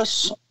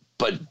worse,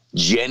 but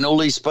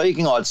generally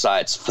speaking, I'd say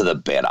it's for the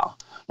better.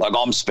 Like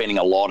I'm spending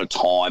a lot of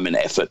time and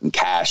effort and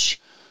cash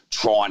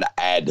trying to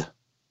add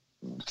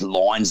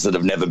lines that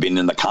have never been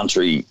in the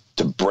country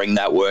to bring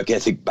that work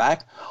ethic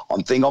back.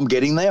 I think I'm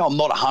getting there. I'm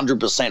not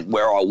 100%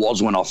 where I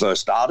was when I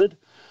first started,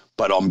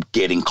 but I'm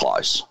getting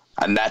close.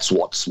 And that's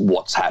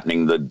what's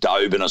happening. The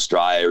Dobe in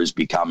Australia is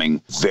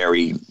becoming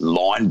very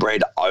line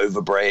bred,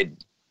 overbred.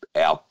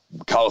 Our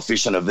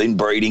coefficient of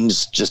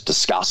inbreeding's just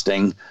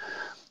disgusting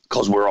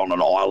because we're on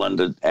an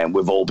island, and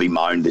we've all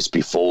bemoaned this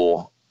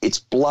before. It's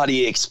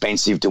bloody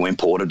expensive to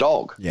import a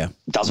dog. Yeah.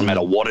 It doesn't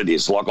matter what it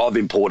is. Like I've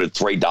imported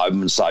 3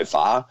 Dobermans so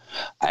far,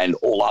 and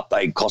all up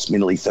they cost me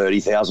nearly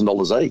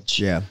 $30,000 each.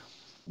 Yeah.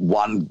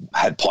 One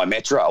had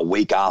Pymetra a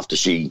week after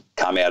she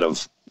came out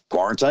of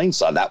quarantine,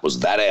 so that was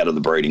that out of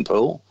the breeding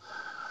pool.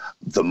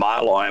 The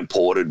male I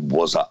imported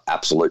was an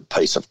absolute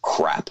piece of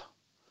crap.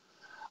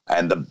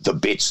 And the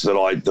bits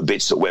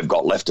that we've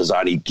got left has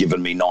only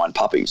given me 9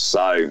 puppies.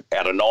 So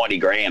out of 90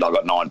 grand, I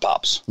got 9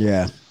 pups.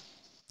 Yeah.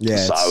 Yeah.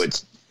 So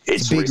it's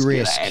a big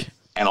risk.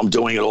 And I'm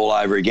doing it all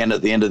over again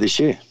at the end of this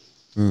year.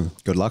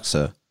 Good luck,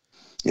 sir.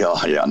 Yeah,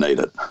 I need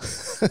it.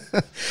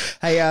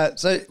 Hey,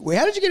 so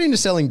how did you get into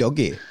selling dog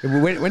gear?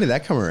 When did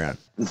that come around?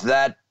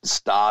 That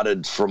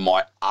started from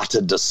my utter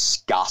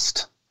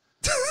disgust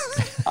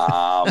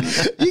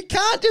You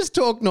can't just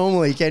talk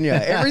normally, can you?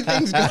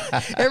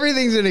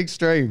 Everything's an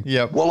extreme.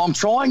 Yep. Well, I'm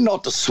trying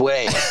not to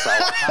swear, so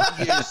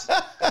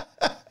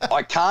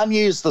I can't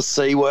use the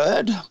C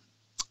word.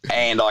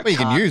 And Well, you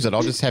can use it.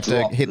 I'll just have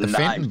to hit the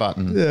Fenton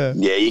button.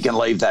 Yeah, you can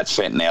leave that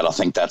Fenton out. I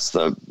think that's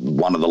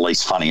one of the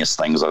least funniest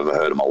things I've ever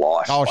heard in my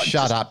life. Oh,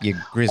 shut up, you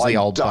grizzly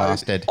old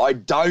bastard. I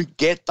don't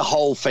get the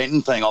whole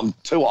Fenton thing. I'm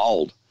too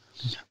old.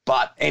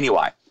 But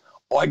anyway,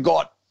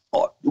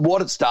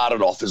 what it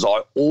started off is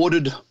I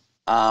ordered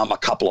a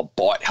couple of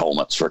bite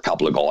helmets for a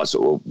couple of guys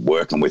that were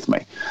working with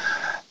me.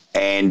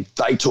 And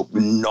they took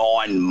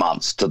 9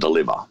 months to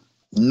deliver.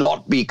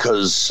 Not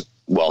because,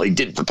 well,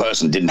 the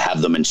person didn't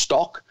have them in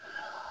stock.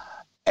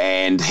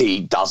 And he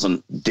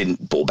didn't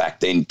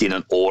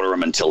order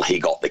them until he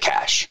got the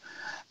cash.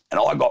 And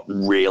I got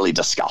really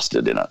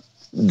disgusted in it.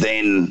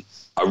 Then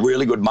a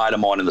really good mate of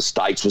mine in the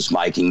States was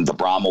making the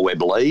Brahma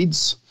Web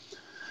leads.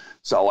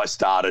 So I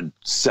started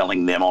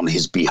selling them on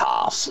his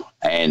behalf,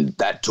 and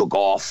that took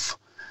off.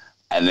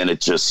 And then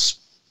it just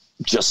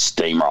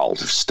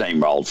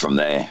steamrolled from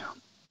there.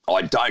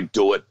 I don't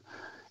do it.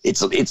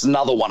 It's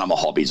another one of my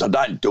hobbies. I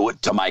don't do it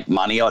to make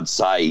money. I'd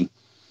say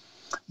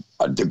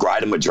the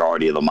greater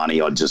majority of the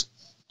money I just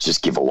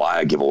give away.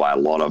 I give away a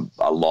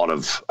lot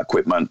of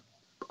equipment.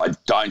 I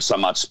don't so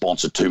much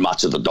sponsor too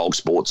much of the dog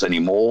sports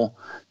anymore.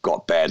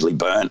 Got badly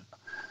burnt,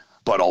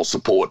 but I'll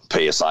support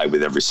PSA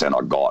with every cent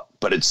I got.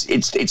 But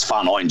it's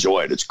fun. I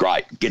enjoy it. It's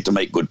great. Get to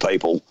meet good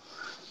people,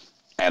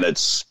 and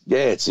it's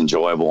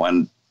enjoyable.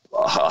 And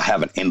I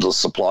have an endless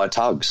supply of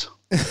tugs.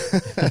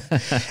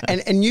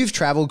 and you've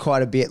traveled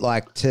quite a bit,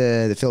 like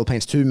to the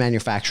Philippines, to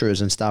manufacturers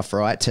and stuff,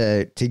 right?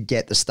 To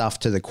get the stuff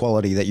to the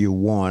quality that you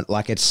want.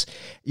 Like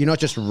you're not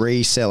just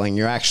reselling,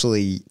 you're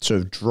actually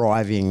sort of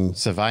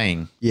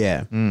surveying.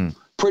 Yeah.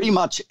 Pretty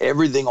much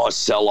everything I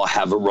sell, I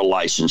have a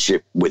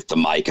relationship with the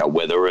maker,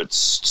 whether it's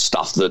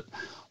stuff that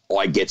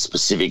I get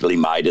specifically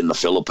made in the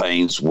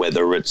Philippines,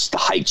 whether it's the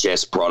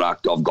HS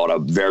product. I've got a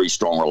very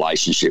strong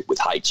relationship with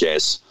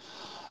HS.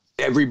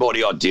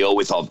 Everybody I deal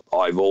with,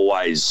 I've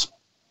always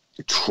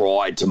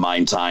tried to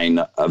maintain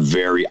a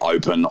very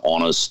open,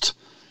 honest,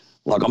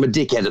 like I'm a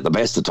dickhead at the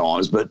best of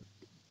times, but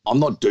I'm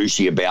not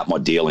douchey about my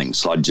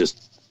dealings.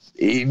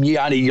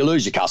 You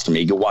lose your customer.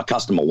 You get one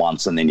customer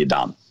once and then you're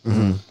done.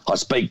 Mm-hmm. I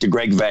speak to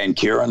Greg Van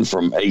Kuren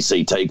from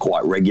ECT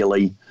quite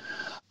regularly.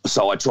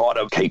 So I try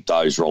to keep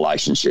those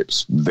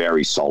relationships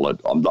very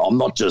solid. I'm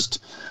not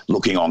just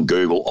looking on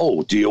Google,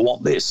 oh, do you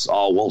want this?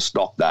 Oh, well,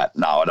 stock that.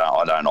 No,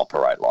 I don't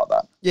operate like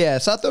that. Yeah,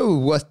 so I thought it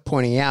was worth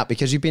pointing out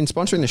because you've been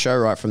sponsoring the show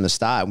right from the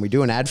start, and we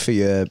do an ad for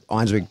your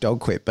Ironswick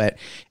dog quip, but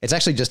it's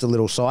actually just a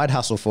little side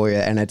hustle for you,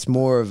 and it's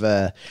more of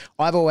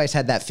I've always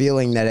had that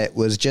feeling that it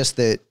was just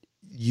that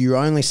you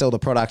only sell the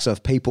products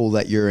of people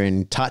that you're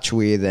in touch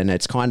with, and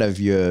it's kind of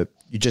you're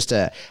just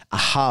a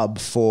hub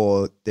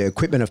for the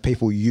equipment of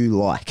people you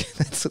like.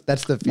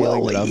 That's the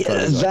feeling that I've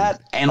got.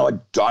 That, and I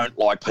don't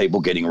like people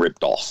getting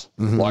ripped off.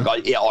 Mm-hmm.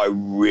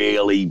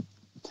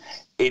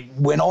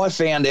 When I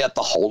found out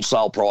the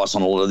wholesale price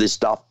on all of this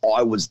stuff,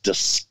 I was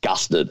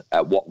disgusted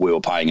at what we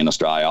were paying in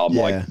Australia. I'm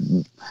like,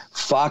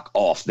 fuck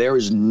off. There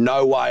is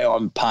no way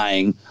I'm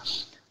paying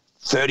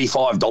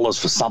 $35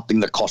 for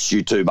something that costs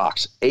you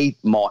 $2.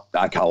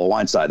 Okay, I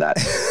won't say that.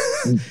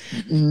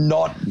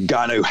 Not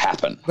going to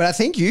happen. But I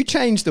think you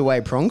changed the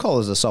way prong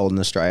collars are sold in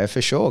Australia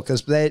for sure,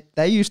 because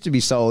they used to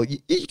be sold.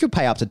 You could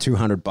pay up to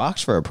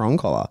 $200 for a prong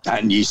collar,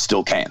 and you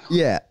still can.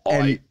 Yeah,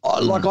 I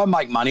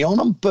make money on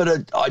them,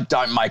 but I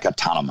don't make a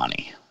ton of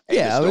money.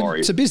 Yeah,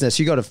 it's a business.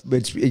 You got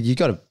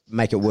to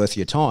make it worth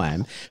your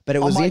time. But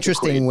it was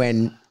interesting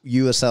when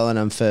you were selling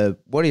them for,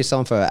 what are you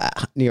selling for?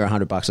 Near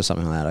 $100 or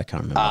something like that. I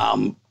can't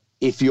remember.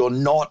 If you're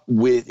not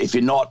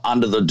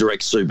under the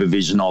direct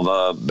supervision of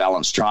a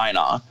balanced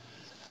trainer,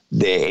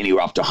 they're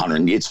anywhere up to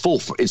 100. It's full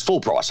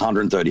price,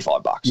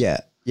 $135. Yeah.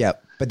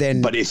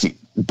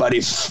 But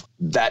if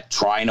that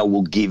trainer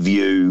will give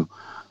you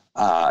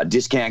a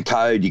discount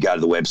code, you go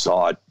to the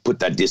website, put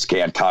that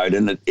discount code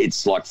in,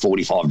 it's like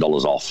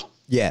 $45 off.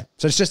 Yeah,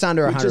 so it's just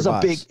under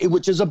 $100.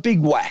 Which is a big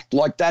whack.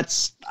 Like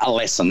that's a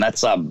lesson.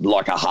 That's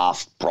like a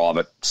half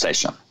private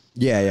session.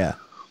 Yeah.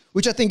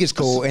 Which I think is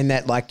cool in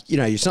that, like, you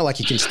know, it's not like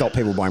you can stop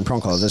people buying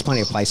prong collars. There's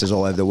plenty of places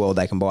all over the world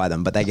they can buy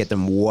them, but they get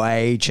them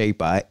way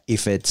cheaper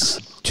if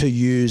it's to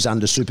use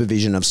under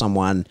supervision of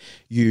someone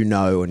you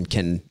know and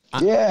can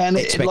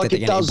expect that they're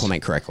going to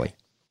implement correctly.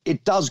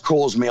 It does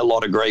cause me a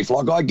lot of grief.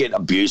 Like I get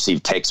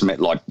abusive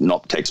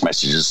not text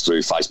messages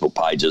through Facebook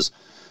pages,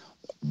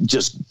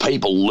 just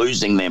people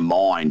losing their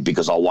mind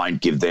because I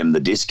won't give them the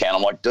discount.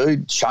 I'm like,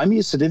 dude, show me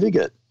a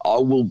certificate. I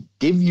will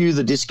give you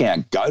the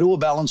discount. Go to a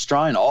balanced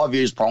trainer. I've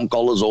used prong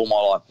collars all my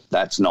life.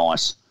 That's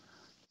nice.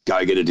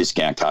 Go get a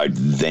discount code.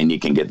 Then you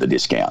can get the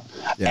discount.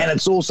 Yeah. And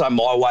it's also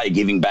my way of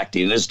giving back to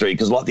the industry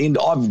because I've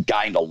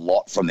gained a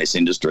lot from this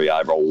industry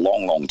over a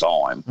long, long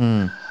time.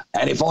 Mm.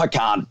 And if I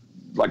can't,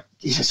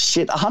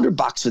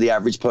 $100 for the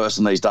average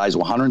person these days,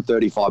 or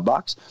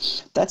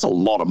 $135, that's a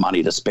lot of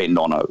money to spend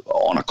on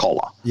a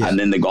collar. Yeah. And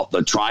then they got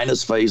the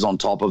trainer's fees on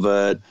top of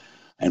it.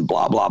 and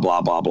blah, blah,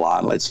 blah, blah, blah.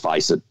 And let's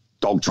face it,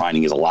 dog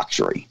training is a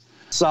luxury.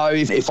 So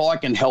if I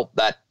can help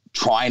that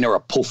trainer a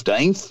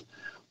 15th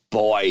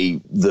by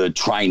the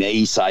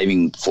trainee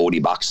saving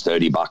 $40,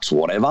 $30,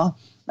 whatever,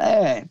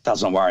 it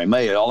doesn't worry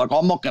me.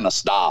 I'm not going to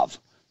starve.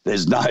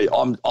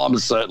 I'm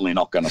certainly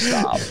not going to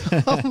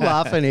starve. I'm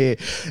laughing here.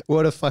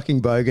 What a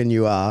fucking bogan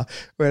you are.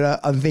 When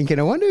I'm thinking,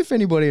 I wonder if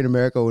anybody in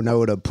America will know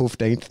what a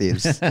 15th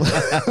is. An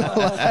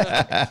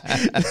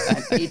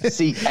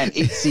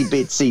itsy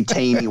bitsy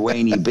teeny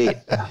weeny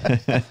bit. I'm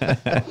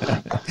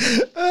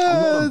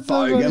not a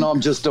bogan.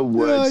 I'm just a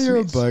wordsmith. Oh, you're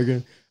a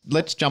bogan.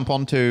 Let's jump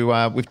on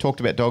to, we've talked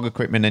about dog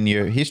equipment and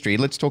your history.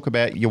 Let's talk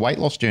about your weight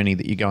loss journey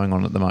that you're going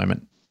on at the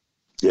moment.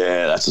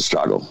 Yeah, that's a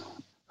struggle.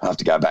 I have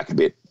to go back a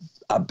bit.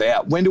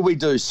 About when did we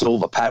do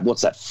Silver Pat?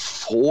 What's that?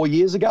 4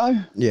 years ago?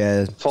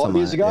 Yeah, 5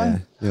 years ago. Yeah,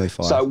 nearly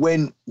 5. So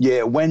when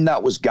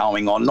that was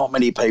going on, not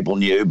many people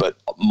knew, but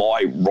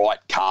my right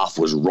calf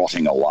was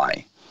rotting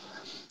away.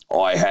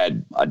 I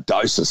had a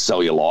dose of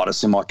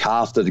cellulitis in my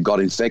calf that had got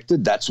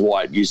infected. That's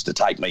why it used to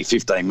take me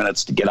 15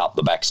 minutes to get up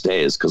the back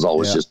stairs because I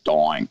was just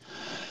dying.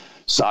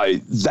 So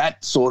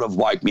that sort of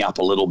woke me up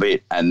a little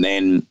bit, and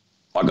then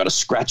I got a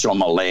scratch on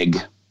my leg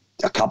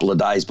a couple of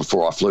days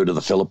before I flew to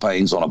the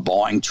Philippines on a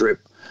buying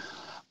trip.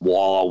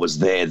 While I was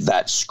there,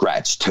 that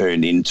scratch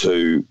turned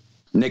into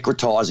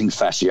necrotizing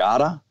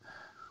fasciata,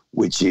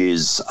 which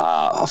is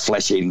a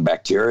flesh-eating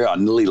bacteria. I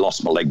nearly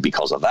lost my leg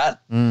because of that.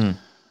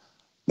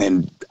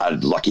 Then,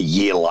 like a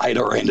year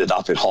later, I ended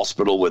up in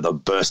hospital with a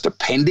burst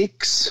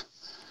appendix.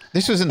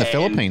 This was in the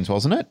Philippines,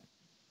 wasn't it?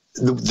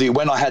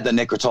 When I had the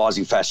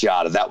necrotizing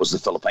fasciata, that was the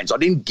Philippines. I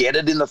didn't get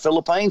it in the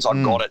Philippines. I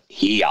got it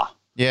here.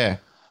 Yeah.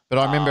 But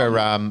I remember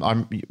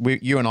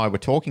you and I were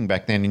talking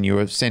back then, and you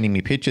were sending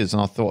me pictures,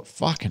 and I thought,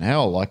 "Fucking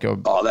hell!" I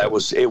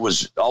was in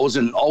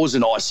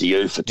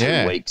ICU for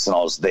 2 weeks, and I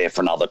was there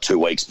for another 2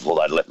 weeks before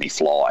they'd let me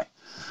fly.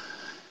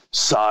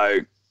 So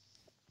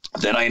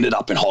then I ended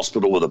up in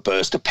hospital with a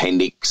burst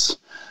appendix,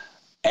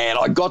 and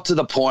I got to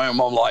the point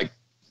where I'm like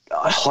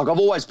I've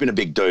always been a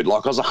big dude.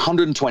 Like I was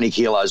 120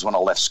 kilos when I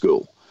left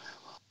school,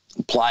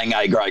 playing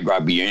A-grade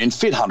rugby union,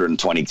 fit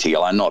 120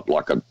 kilo, not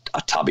like a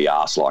tubby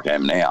ass like I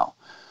am now.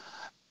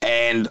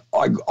 And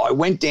I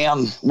went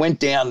down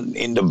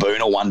into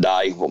Boona one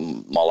day,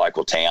 my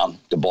local town,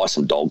 to buy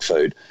some dog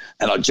food.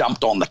 And I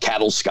jumped on the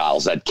cattle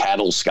scales. They had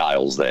cattle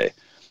scales there.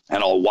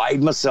 And I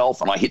weighed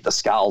myself, and I hit the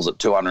scales at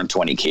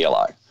 220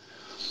 kilo.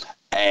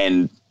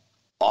 And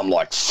I'm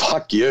like,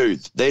 fuck you.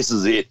 This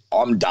is it.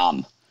 I'm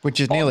done.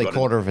 Which is nearly a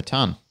quarter of a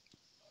ton.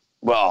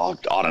 Well,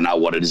 I don't know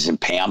what it is in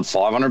pound.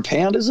 500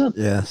 pound, is it?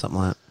 Yeah, something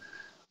like that.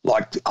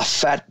 Like a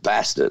fat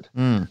bastard.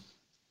 And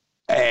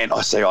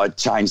I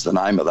changed the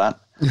name of that.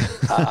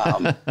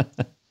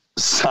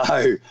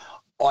 So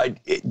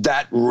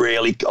that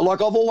really,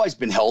 like I've always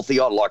been healthy.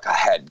 I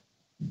had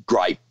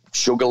great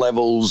sugar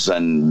levels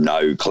and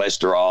no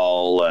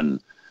cholesterol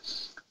and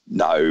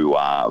no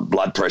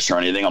blood pressure or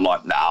anything. I'm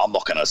like, no, I'm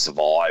not going to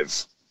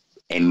survive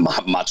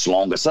much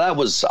longer. So that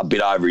was a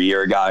bit over a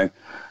year ago.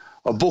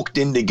 I booked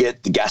in to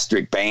get the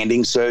gastric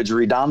banding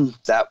surgery done.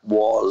 That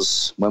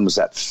was, when was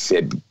that?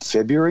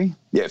 February?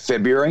 Yeah,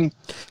 February.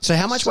 So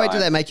how much weight do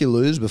they make you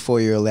lose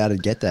before you're allowed to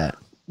get that?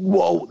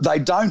 Well, they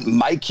don't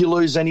make you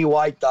lose any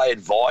weight. They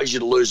advise you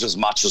to lose as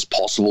much as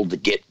possible to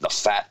get the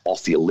fat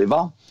off your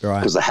liver. Right.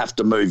 Because they have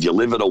to move your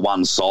liver to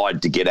one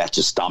side to get at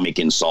your stomach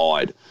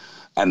inside.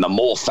 And the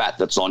more fat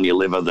that's on your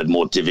liver, the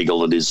more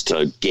difficult it is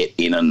to get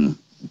in and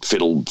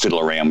fiddle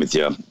around with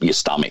your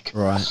stomach.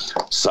 Right.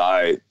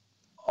 So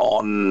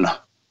on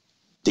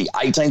the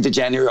 18th of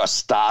January, I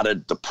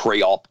started the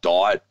pre-op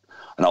diet,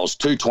 and I was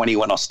 220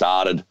 when I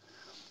started.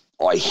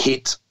 I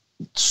hit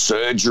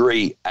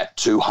surgery at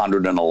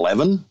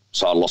 211,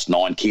 so I lost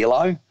 9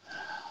 kilo,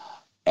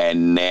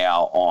 and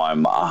now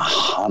I'm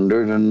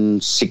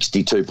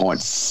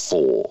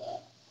 162.4.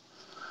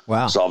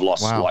 Wow. So I've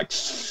lost like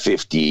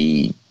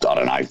 50, I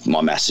don't know,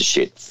 my mass is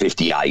shit,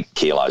 58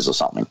 kilos or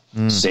something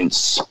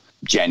since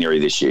January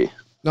this year.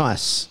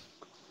 Nice.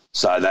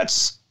 So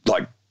that's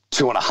like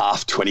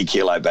 2.5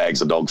 20-kilo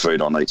bags of dog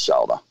food on each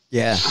shoulder.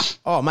 Yeah.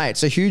 Oh, mate,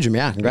 it's a huge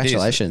amount.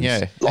 Congratulations.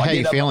 Yeah. Like, how are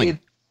you feeling?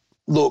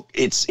 Look,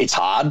 it's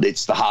hard.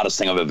 It's the hardest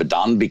thing I've ever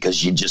done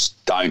because you're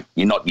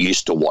not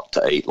used to what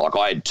to eat. Like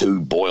I had 2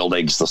 boiled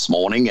eggs this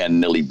morning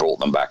and nearly brought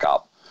them back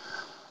up.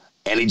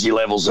 Energy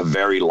levels are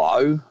very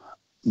low,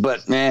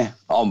 but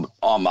I'm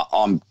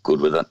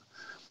good with it.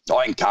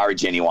 I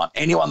encourage anyone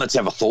that's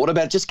ever thought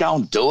about it, just go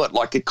and do it.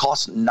 Like it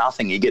costs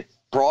nothing. You get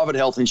private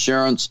health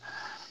insurance.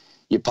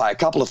 You pay a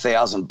couple of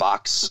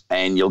 $1,000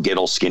 and you'll get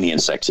all skinny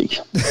and sexy.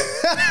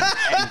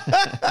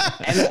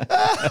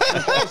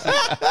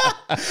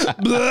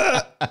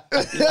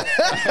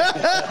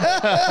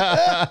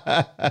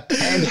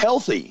 and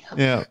healthy.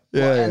 Yeah.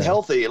 And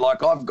healthy.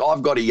 Like I've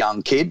got a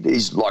young kid.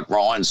 He's like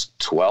Ryan's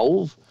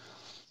 12.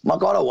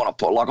 Like I don't want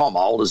to I'm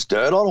old as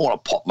dirt. I don't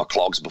want to pop my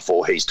clogs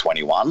before he's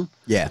 21.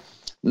 Yeah.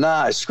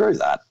 No, screw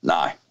that.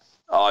 No.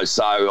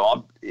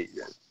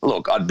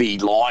 Look, I'd be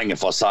lying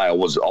if I say I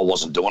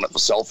wasn't doing it for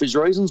selfish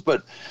reasons,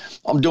 but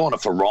I'm doing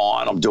it for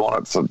Ryan. I'm doing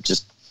it for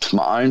just to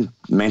my own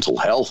mental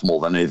health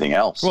more than anything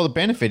else. Well, the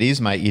benefit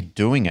is, mate, you're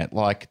doing it.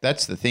 Like,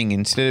 that's the thing.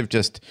 Instead of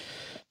just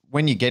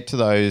when you get to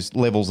those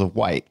levels of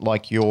weight,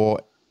 like you're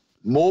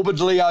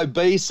morbidly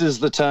obese is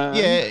the term.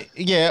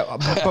 Yeah.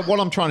 But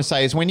what I'm trying to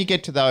say is when you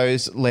get to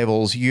those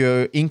levels,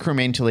 you're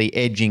incrementally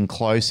edging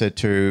closer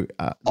to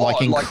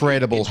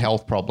incredible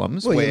health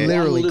problems. Well, you're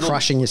literally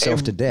crushing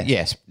yourself to death.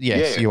 Yes,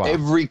 you are.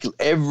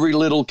 Every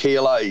little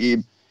kilo,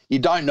 you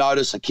don't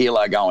notice a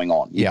kilo going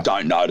on. You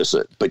don't notice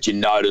it, but you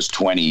notice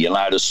 20, you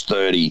notice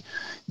 30,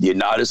 you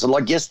notice it.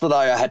 Like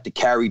yesterday, I had to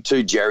carry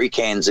 2 jerry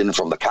cans in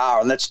from the car,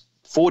 and that's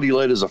 40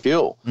 litres of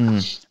fuel.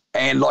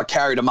 And I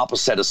carried them up a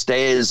set of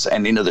stairs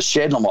and into the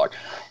shed. And I'm like,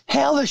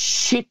 how the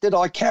shit did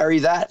I carry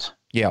that?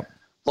 Yeah.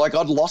 Like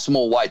I'd lost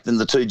more weight than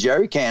the 2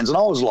 jerry cans. And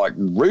I was like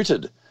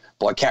rooted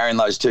by carrying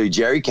those 2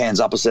 jerry cans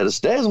up a set of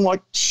stairs. I'm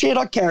like, shit,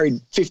 I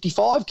carried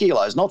 55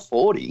 kilos, not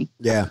 40.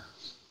 Yeah.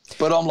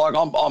 But I'm like,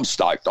 I'm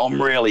stoked.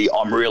 I'm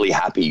really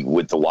happy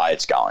with the way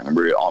it's going.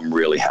 I'm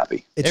really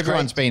happy.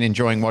 Everyone's been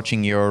enjoying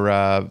watching your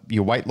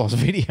weight loss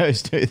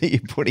videos too that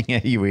you're putting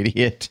out, you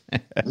idiot.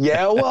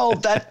 Yeah, well,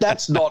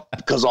 that's not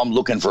because I'm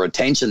looking for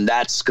attention.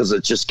 That's because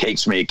it just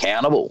keeps me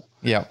accountable.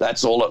 Yeah,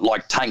 that's all.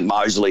 Like Tank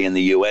Mosley in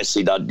the US,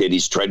 he did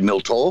his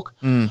treadmill talk.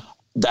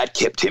 That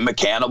kept him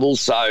accountable.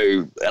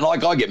 So, and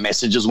like I get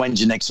messages, when's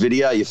your next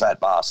video, you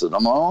fat bastard?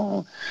 I'm like,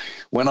 oh,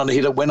 when I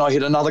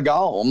hit another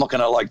goal. I'm not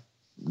going to like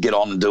get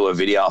on and do a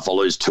video if I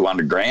lose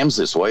 200 grams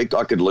this week.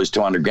 I could lose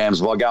 200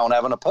 grams by going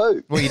having a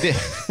poo. Well, you did.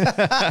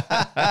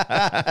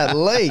 At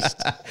least.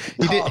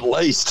 You did. At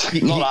least.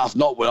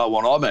 Not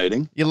when I'm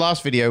eating. Your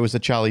last video was the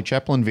Charlie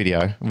Chaplin video.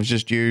 It was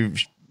just you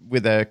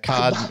with a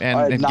card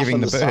and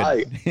giving the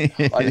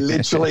bird. I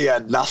literally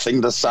had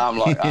nothing to say. I'm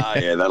like,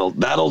 yeah,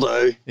 that'll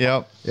do.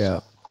 Yep. Yeah.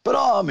 But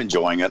I'm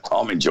enjoying it.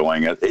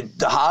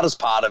 The hardest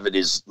part of it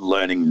is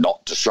learning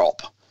not to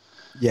shop.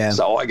 Yeah.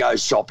 So I go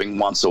shopping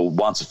once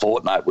a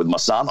fortnight with my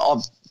son.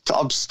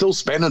 I'm still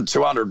spending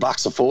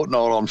 $200 a fortnight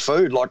on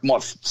food. Like my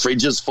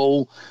fridge is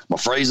full, my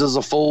freezers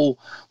are full.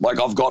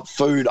 Like I've got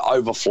food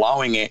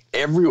overflowing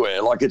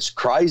everywhere. Like it's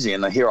crazy.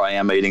 And here I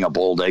am eating a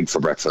boiled egg for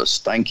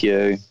breakfast. Thank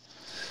you.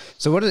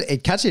 So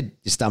it cuts your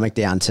stomach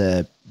down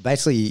to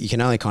basically you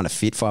can only kind of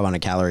fit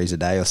 500 calories a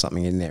day or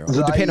something in there. It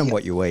will depend on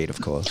what you eat, of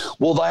course.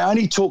 Well, they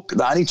only took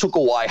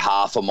away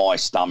half of my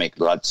stomach,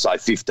 let's say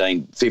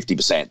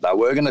 50%. They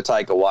were going to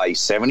take away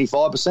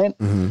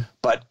 75%,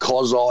 but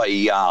because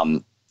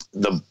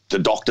the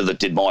doctor that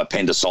did my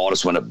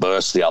appendicitis when it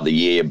burst the other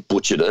year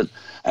butchered it,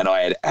 and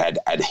I had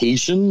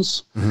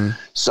adhesions,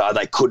 so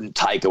they couldn't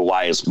take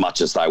away as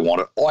much as they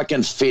wanted. I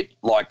can fit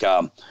like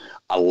a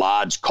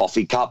large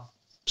coffee cup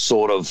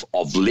sort of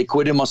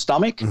liquid in my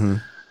stomach.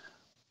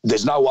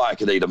 There's no way I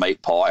could eat a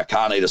meat pie. I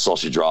can't eat a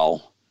sausage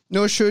roll.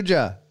 Nor should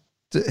you.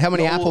 How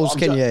many apples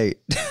can you eat?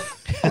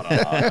 I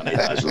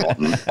don't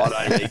know. I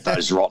don't eat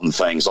those rotten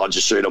things. I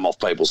just shoot them off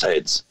people's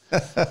heads.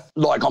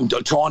 Like I'm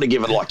trying to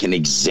give it like an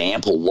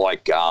example.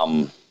 Like,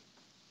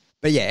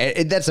 but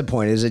yeah, that's the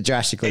point. Is it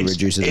drastically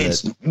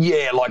reduces it?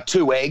 Yeah, like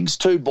 2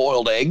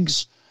 boiled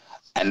eggs,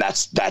 and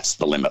that's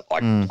the limit.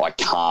 Like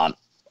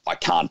I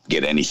can't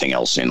get anything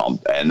else in,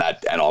 and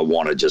I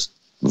want to just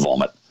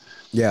vomit.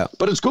 Yeah.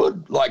 But it's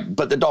good.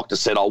 But the doctor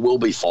said I will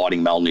be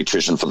fighting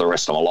malnutrition for the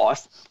rest of my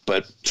life.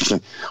 But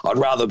I'd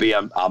rather be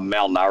a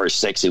malnourished,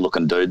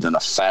 sexy-looking dude than a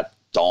fat,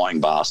 dying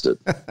bastard.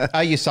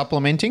 Are you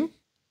supplementing?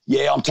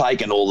 Yeah, I'm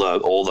taking all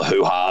the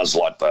hoo-has,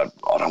 like I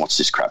don't know what's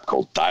this crap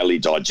called, daily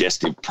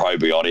digestive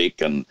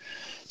probiotic and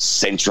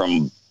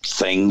Centrum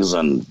things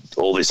and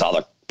all this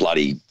other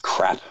bloody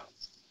crap.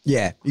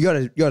 Yeah, you got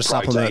to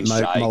supplement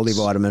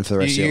multivitamin for the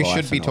rest of your life.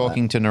 You should be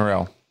talking to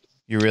Narelle.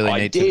 You really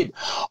need to.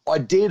 I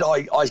did.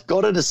 I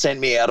got her to send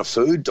me out a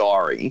food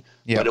diary,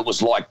 but it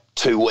was like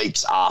 2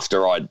 weeks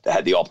after I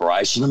had the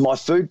operation, and my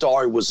food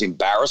diary was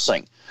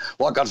embarrassing.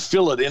 Like I'd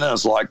fill it in, and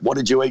it's like, "What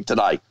did you eat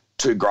today?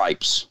 2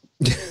 grapes."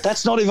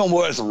 That's not even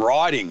worth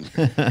writing.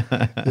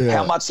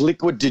 How much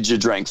liquid did you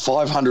drink?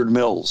 500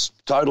 mils.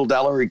 Total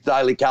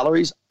daily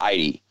calories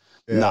 80.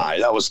 Yeah.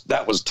 No,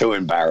 that was too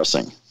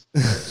embarrassing.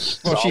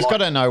 Well, she's got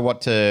to know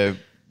what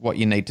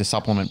you need to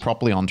supplement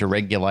properly on to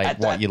regulate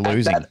what you're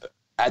losing.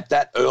 At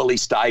that early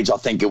stage, I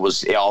think I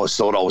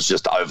thought I was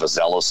just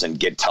overzealous and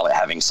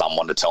having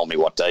someone to tell me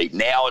what to eat.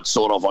 Now it's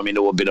sort of I'm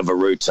into a bit of a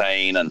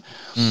routine and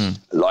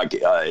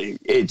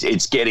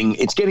it's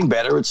getting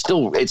better. It's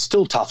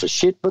still tough as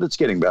shit, but it's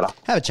getting better.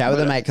 Have a chat with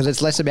her, mate, because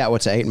it's less about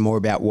what to eat and more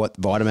about what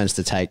vitamins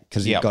to take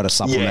because you've got to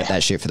supplement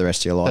that shit for the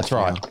rest of your life. That's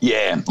right.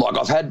 Yeah, like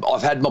I've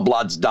had my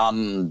bloods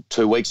done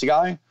 2 weeks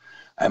ago,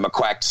 and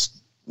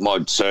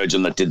my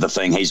surgeon that did the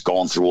thing, he's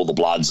gone through all the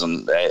bloods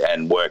and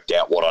worked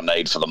out what I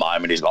need for the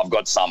moment. I've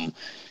got some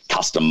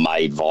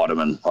custom-made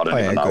vitamin. I don't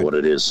even know what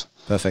it is.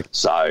 Perfect.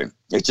 So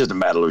it's just a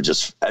matter of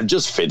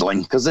just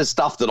fiddling because there's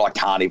stuff that I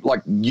can't eat.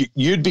 Like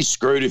you'd be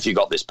screwed if you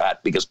got this,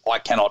 Pat, because I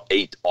cannot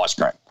eat ice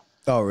cream.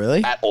 Oh,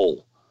 really? At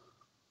all.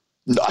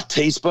 A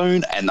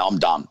teaspoon and I'm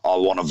done. I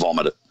want to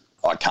vomit it.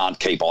 I can't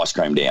keep ice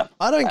cream down.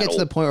 I don't get to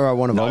the point where I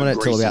want to vomit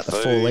it till about the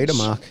 4 litre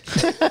mark.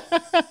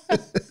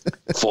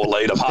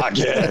 4-litre mug,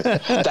 yeah.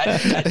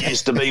 That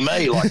used to be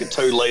me, like a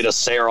 2-litre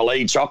Sara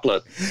Lee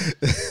chocolate.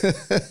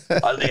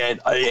 I've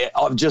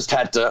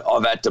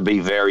had to be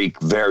very,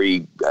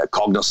 very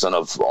cognizant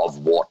of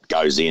what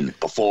goes in.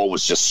 Before it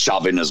was just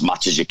shove in as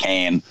much as you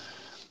can.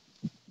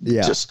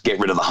 Yeah. Just get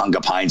rid of the hunger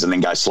pains and then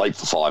go sleep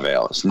for 5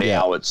 hours.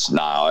 Now it's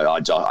no,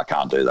 I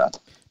can't do that.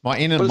 My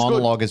inner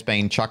monologue has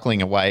been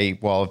chuckling away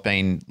while I've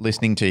been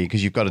listening to you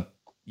because you've got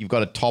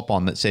a top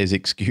on that says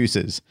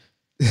excuses.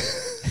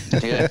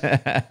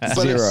 Yeah,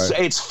 but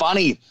it's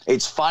funny.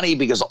 It's funny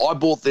because I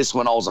bought this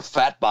when I was a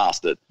fat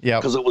bastard. Yeah,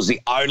 because it was the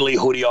only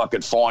hoodie I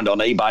could find on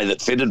eBay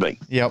that fitted me.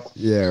 Yep.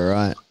 Yeah.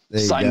 Right.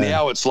 So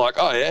now it's like,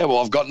 oh yeah, well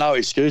I've got no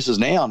excuses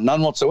now,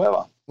 none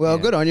whatsoever. Well,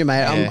 good on you,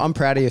 mate. Yeah. I'm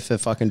proud of you for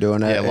fucking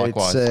doing it. Yeah,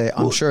 likewise.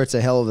 I'm sure it's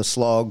a hell of a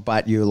slog,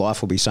 but your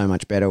life will be so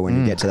much better when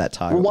you get to that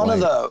target.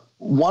 Well,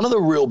 one of the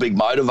real big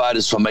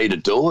motivators for me to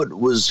do it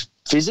was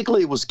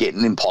physically. It was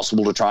getting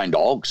impossible to train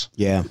dogs.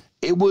 Yeah.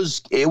 It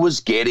was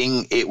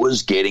getting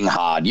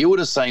hard. You would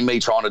have seen me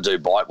trying to do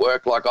bite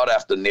work. Like I'd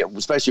have to,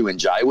 especially when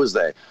Jay was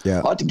there.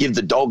 Yeah. I had to give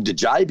the dog to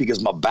Jay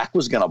because my back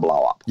was going to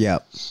blow up. Yeah.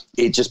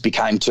 It just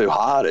became too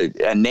hard.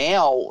 And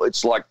now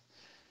it's like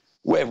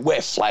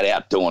we're flat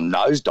out doing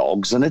nose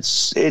dogs, and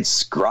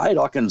it's great.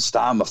 I can stay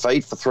on my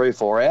feet for 3 or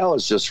 4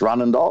 hours just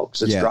running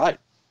dogs. It's great.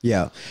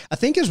 Yeah. I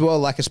think as well,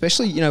 like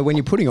especially, when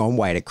you're putting on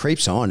weight, it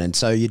creeps on. And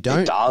so you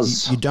don't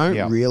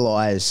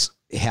realize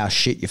how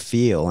shit you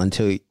feel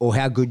or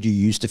how good you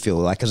used to feel,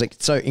 like, because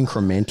it's so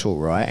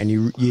incremental, right? And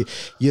you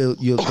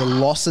the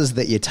losses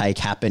that you take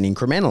happen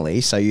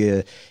incrementally, so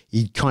you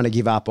kind of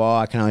give up. Oh,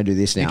 I can only do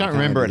this now. You don't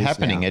remember it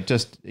happening. Now. It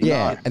just and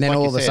then like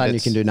all of a sudden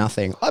you can do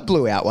nothing. I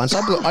blew out once.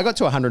 I got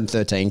to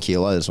 113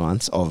 kilos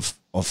once of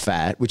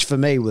fat, which for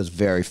me was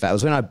very fat. It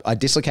was when I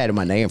dislocated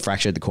my knee and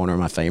fractured the corner of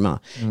my femur,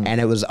 and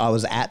I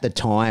was at the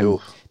time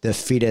the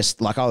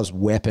fittest, like I was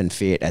weapon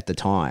fit at the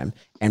time,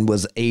 and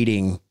was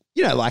eating.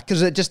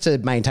 Because just to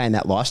maintain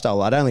that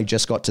lifestyle, I'd only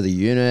just got to the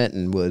unit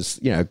and was,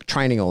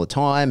 training all the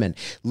time and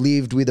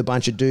lived with a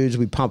bunch of dudes.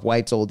 We pump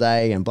weights all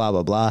day and blah,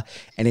 blah, blah.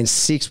 And in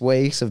 6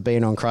 weeks of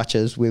being on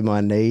crutches with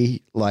my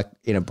knee, like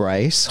in a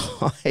brace,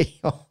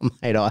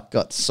 I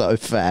got so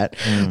fat.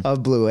 I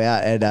blew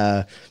out.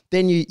 And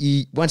then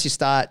you once you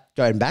start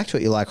going back to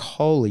it, you're like,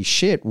 holy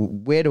shit,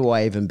 where do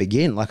I even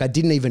begin? Like I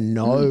didn't even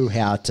know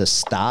how to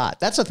start.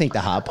 That's, I think,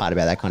 the hard part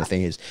about that kind of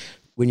thing is,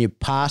 when you're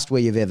past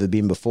where you've ever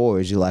been before,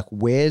 is you're like,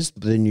 where's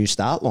the new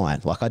start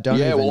line? Like, I don't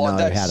even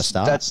know how to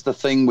start. That's the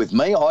thing with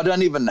me. I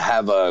don't even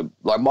have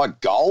my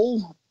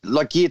goal.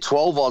 Like year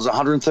 12, I was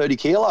 130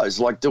 kilos.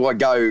 Like, do I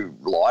go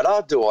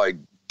lighter? Do I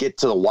get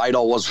to the weight I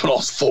was when I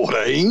was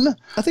 14?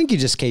 I think you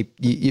just keep,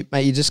 you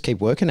just keep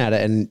working at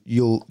it, and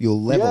you'll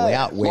level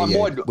out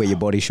where your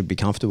body should be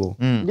comfortable.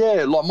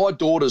 Yeah, like my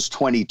daughter's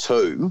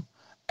 22,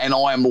 and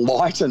I am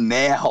lighter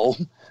now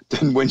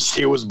than when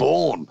she was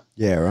born.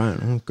 Yeah, right.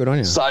 Oh, good on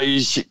you. So,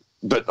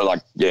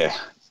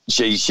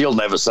 she'll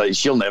never see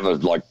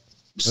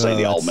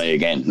the old me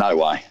again. No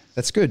way.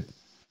 That's good.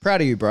 Proud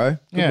of you, bro.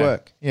 Good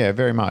work. Yeah,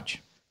 very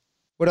much.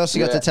 What else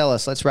you got to tell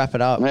us? Let's wrap it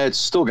up. Yeah, it's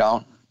still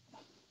going.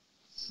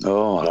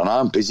 Oh, I don't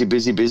know.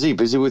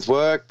 Busy with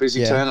work,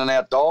 turning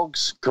out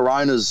dogs.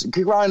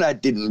 Corona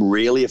didn't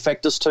really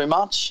affect us too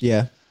much.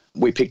 Yeah.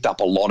 We picked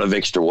up a lot of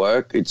extra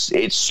work.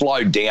 It's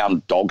slowed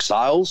down dog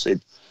sales.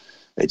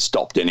 It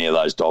stopped any of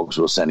those dogs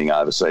we were sending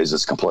overseas.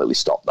 It's completely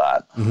stopped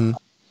that. Mm-hmm.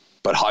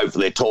 But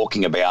hopefully they're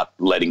talking about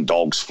letting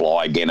dogs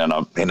fly again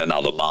in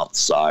another month.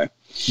 So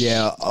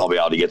I'll be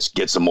able to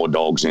get some more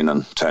dogs in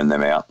and turn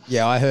them out.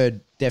 Yeah, I heard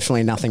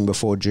definitely nothing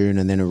before June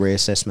and then a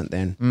reassessment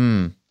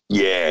then.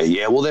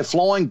 Yeah. Well, they're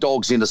flying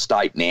dogs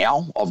interstate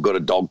now. I've got a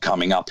dog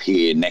coming up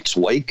here next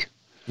week.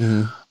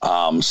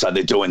 Mm-hmm. So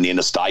they're doing the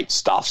interstate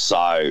stuff.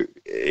 So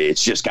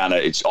it's just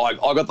I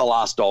got the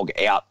last dog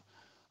out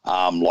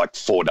like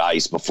 4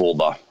 days before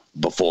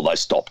they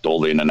stopped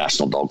all the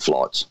international dog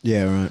flights.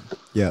 Yeah, right.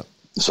 Yeah.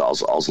 So I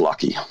was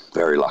lucky,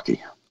 very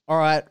lucky. All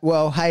right.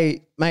 Well,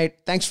 hey, mate,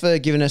 thanks for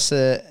giving us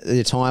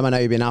the time. I know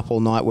you've been up all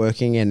night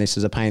working, and this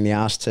is a pain in the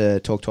ass to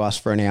talk to us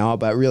for an hour,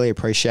 but really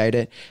appreciate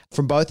it.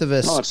 From both of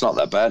us. No, it's not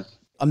that bad.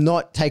 I'm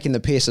not taking the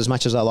piss as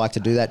much as I like to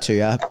do that to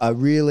you. I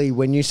really,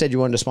 when you said you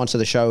wanted to sponsor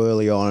the show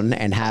early on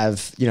and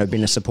have,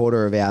 been a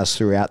supporter of ours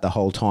throughout the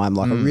whole time,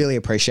 I really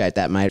appreciate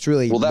that, mate. It's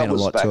really meant a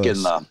lot to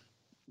us.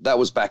 That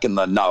was back in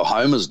the no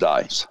homers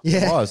days.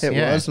 Yeah, it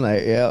was,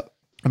 mate. Yeah.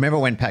 I remember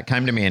when Pat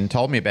came to me and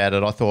told me about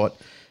it, I thought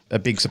a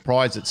big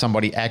surprise that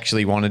somebody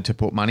actually wanted to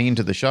put money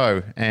into the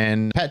show.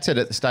 And Pat said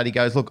at the start, he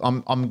goes, look,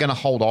 I'm going to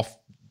hold off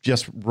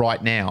just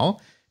right now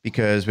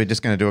because we're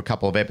just going to do a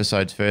couple of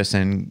episodes first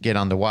and get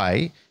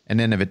underway. And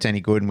then if it's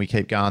any good and we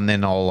keep going,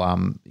 then I'll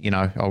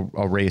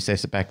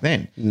reassess it back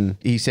then.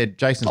 He said,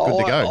 Jason's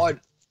good to go.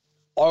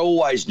 I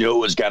always knew it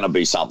was going to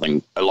be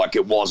something like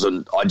it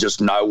wasn't. I just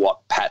know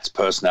what Pat's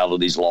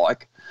personality's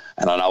like,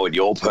 and I know what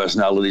your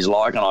personality's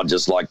like, and I'm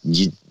just like,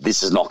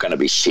 this is not going to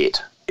be shit.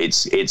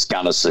 It's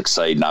going to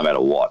succeed no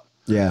matter what.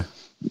 Yeah.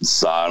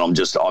 So and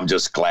I'm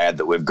just glad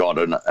that we've got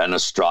an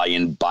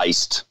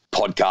Australian-based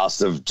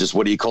podcast of just,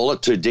 what do you call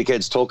it? Two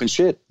dickheads talking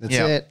shit. That's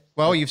it.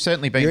 Well, you've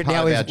certainly been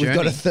part of our journey. We've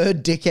got a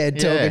third dickhead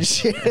talking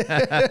shit.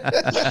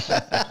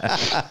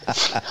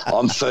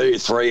 I'm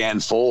 33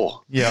 and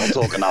 4. Yeah. I'll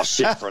talk enough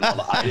shit for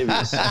another 8 of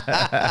us. All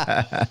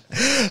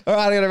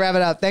right, I'm going to wrap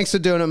it up. Thanks for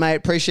doing it, mate.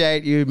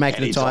 Appreciate you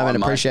making the time and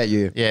mate. appreciate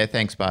you. Yeah,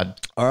 thanks, bud.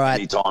 All right.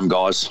 Anytime,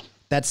 guys.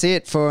 That's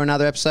it for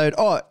another episode.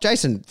 Oh,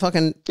 Jason,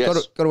 fucking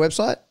Yes. got a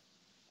website?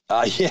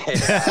 Yeah.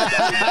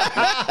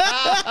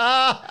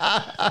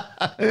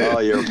 Oh,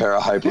 you're a pair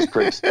of hopeless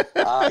pricks.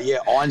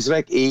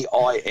 Einsweck,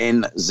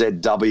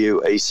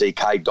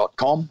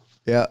 EINZWECK.com.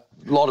 Yeah.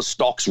 A lot of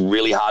stock's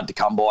really hard to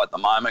come by at the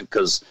moment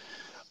because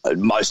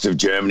most of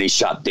Germany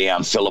shut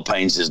down.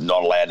 Philippines is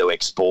not allowed to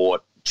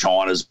export.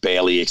 China's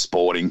barely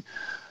exporting.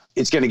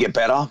 It's going to get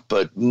better,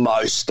 but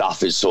most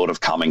stuff is sort of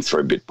coming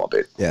through bit by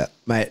bit. Yeah,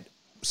 mate.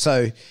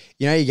 So,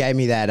 you gave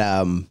me that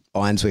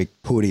Ironswick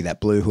hoodie, that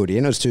blue hoodie,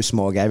 and it was too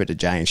small. I gave it to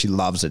Jane. She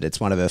loves it. It's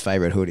one of her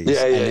favourite hoodies.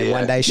 Yeah, and then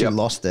one day she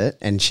lost it,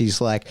 and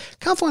she's like,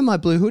 can't find my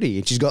blue hoodie.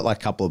 And she's got like a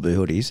couple of blue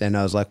hoodies. And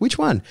I was like, which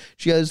one?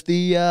 She goes,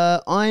 the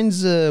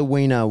Irons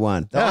Wiener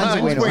one. The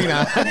Irons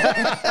Wiener.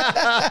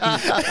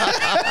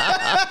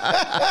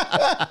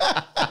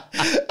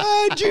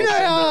 Do you know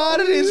how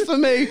hard it is for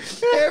me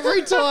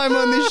every time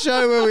on this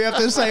show where we have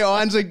to say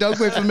Ironswick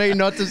Dogwear for me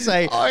not to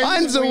say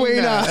Irons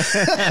Wiener?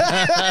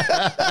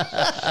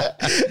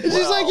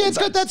 She's like, yeah, it's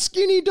got that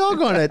skinny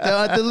dog on it,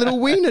 the little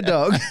wiener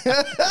dog.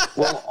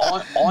 Well,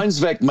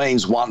 Einsweck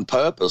means one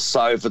purpose,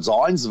 so if it's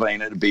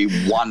Einswien, it'd be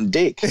one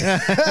dick.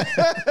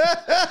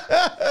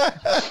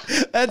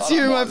 That's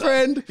you, my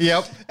friend.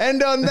 Yep.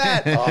 And on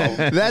that,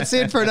 that's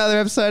it for another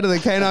episode of the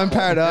Canine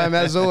Paradigm.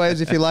 As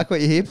always, if you like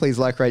what you hear, please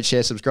like, rate,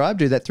 share, subscribe.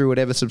 Do that through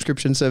whatever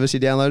subscription service you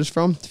download us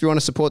from. If you want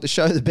to support the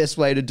show, the best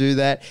way to do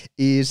that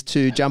is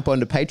to jump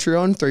onto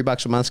Patreon.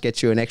 $3 a month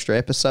gets you an extra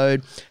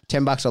episode.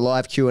 $10 a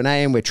live Q&A,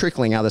 and we're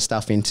trickling other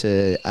stuff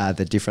into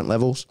the different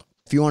levels.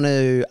 If you want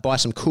to buy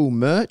some cool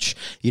merch,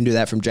 you can do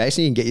that from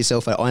Jason. You can get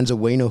yourself an Einser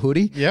Wiener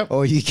hoodie. Yep.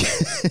 Or you can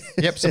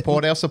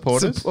Support our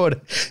supporters.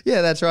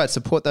 Yeah, that's right.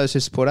 Support those who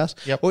support us.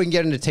 Yep. Or you can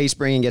get into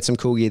Teespring and get some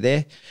cool gear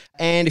there.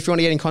 And if you want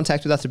to get in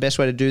contact with us, the best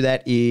way to do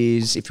that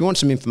is if you want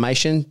some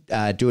information,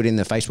 do it in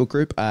the Facebook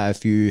group.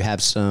 If you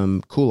have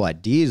some cool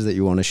ideas that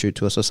you want to shoot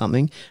to us or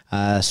something,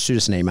 shoot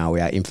us an email.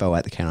 We are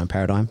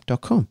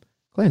info@thecanineparadigm.com.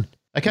 Glenn.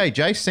 Okay,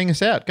 Jace, sing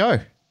us out. Go.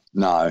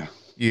 No.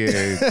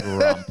 You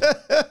grump.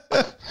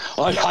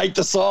 I hate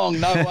the song.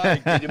 No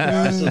way. It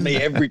embarrasses me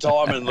every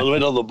time in the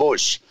middle of the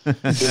bush.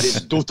 It's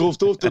doof, doof,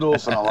 doof, doof,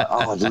 doof. And I'm like,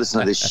 oh, listen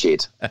to this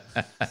shit.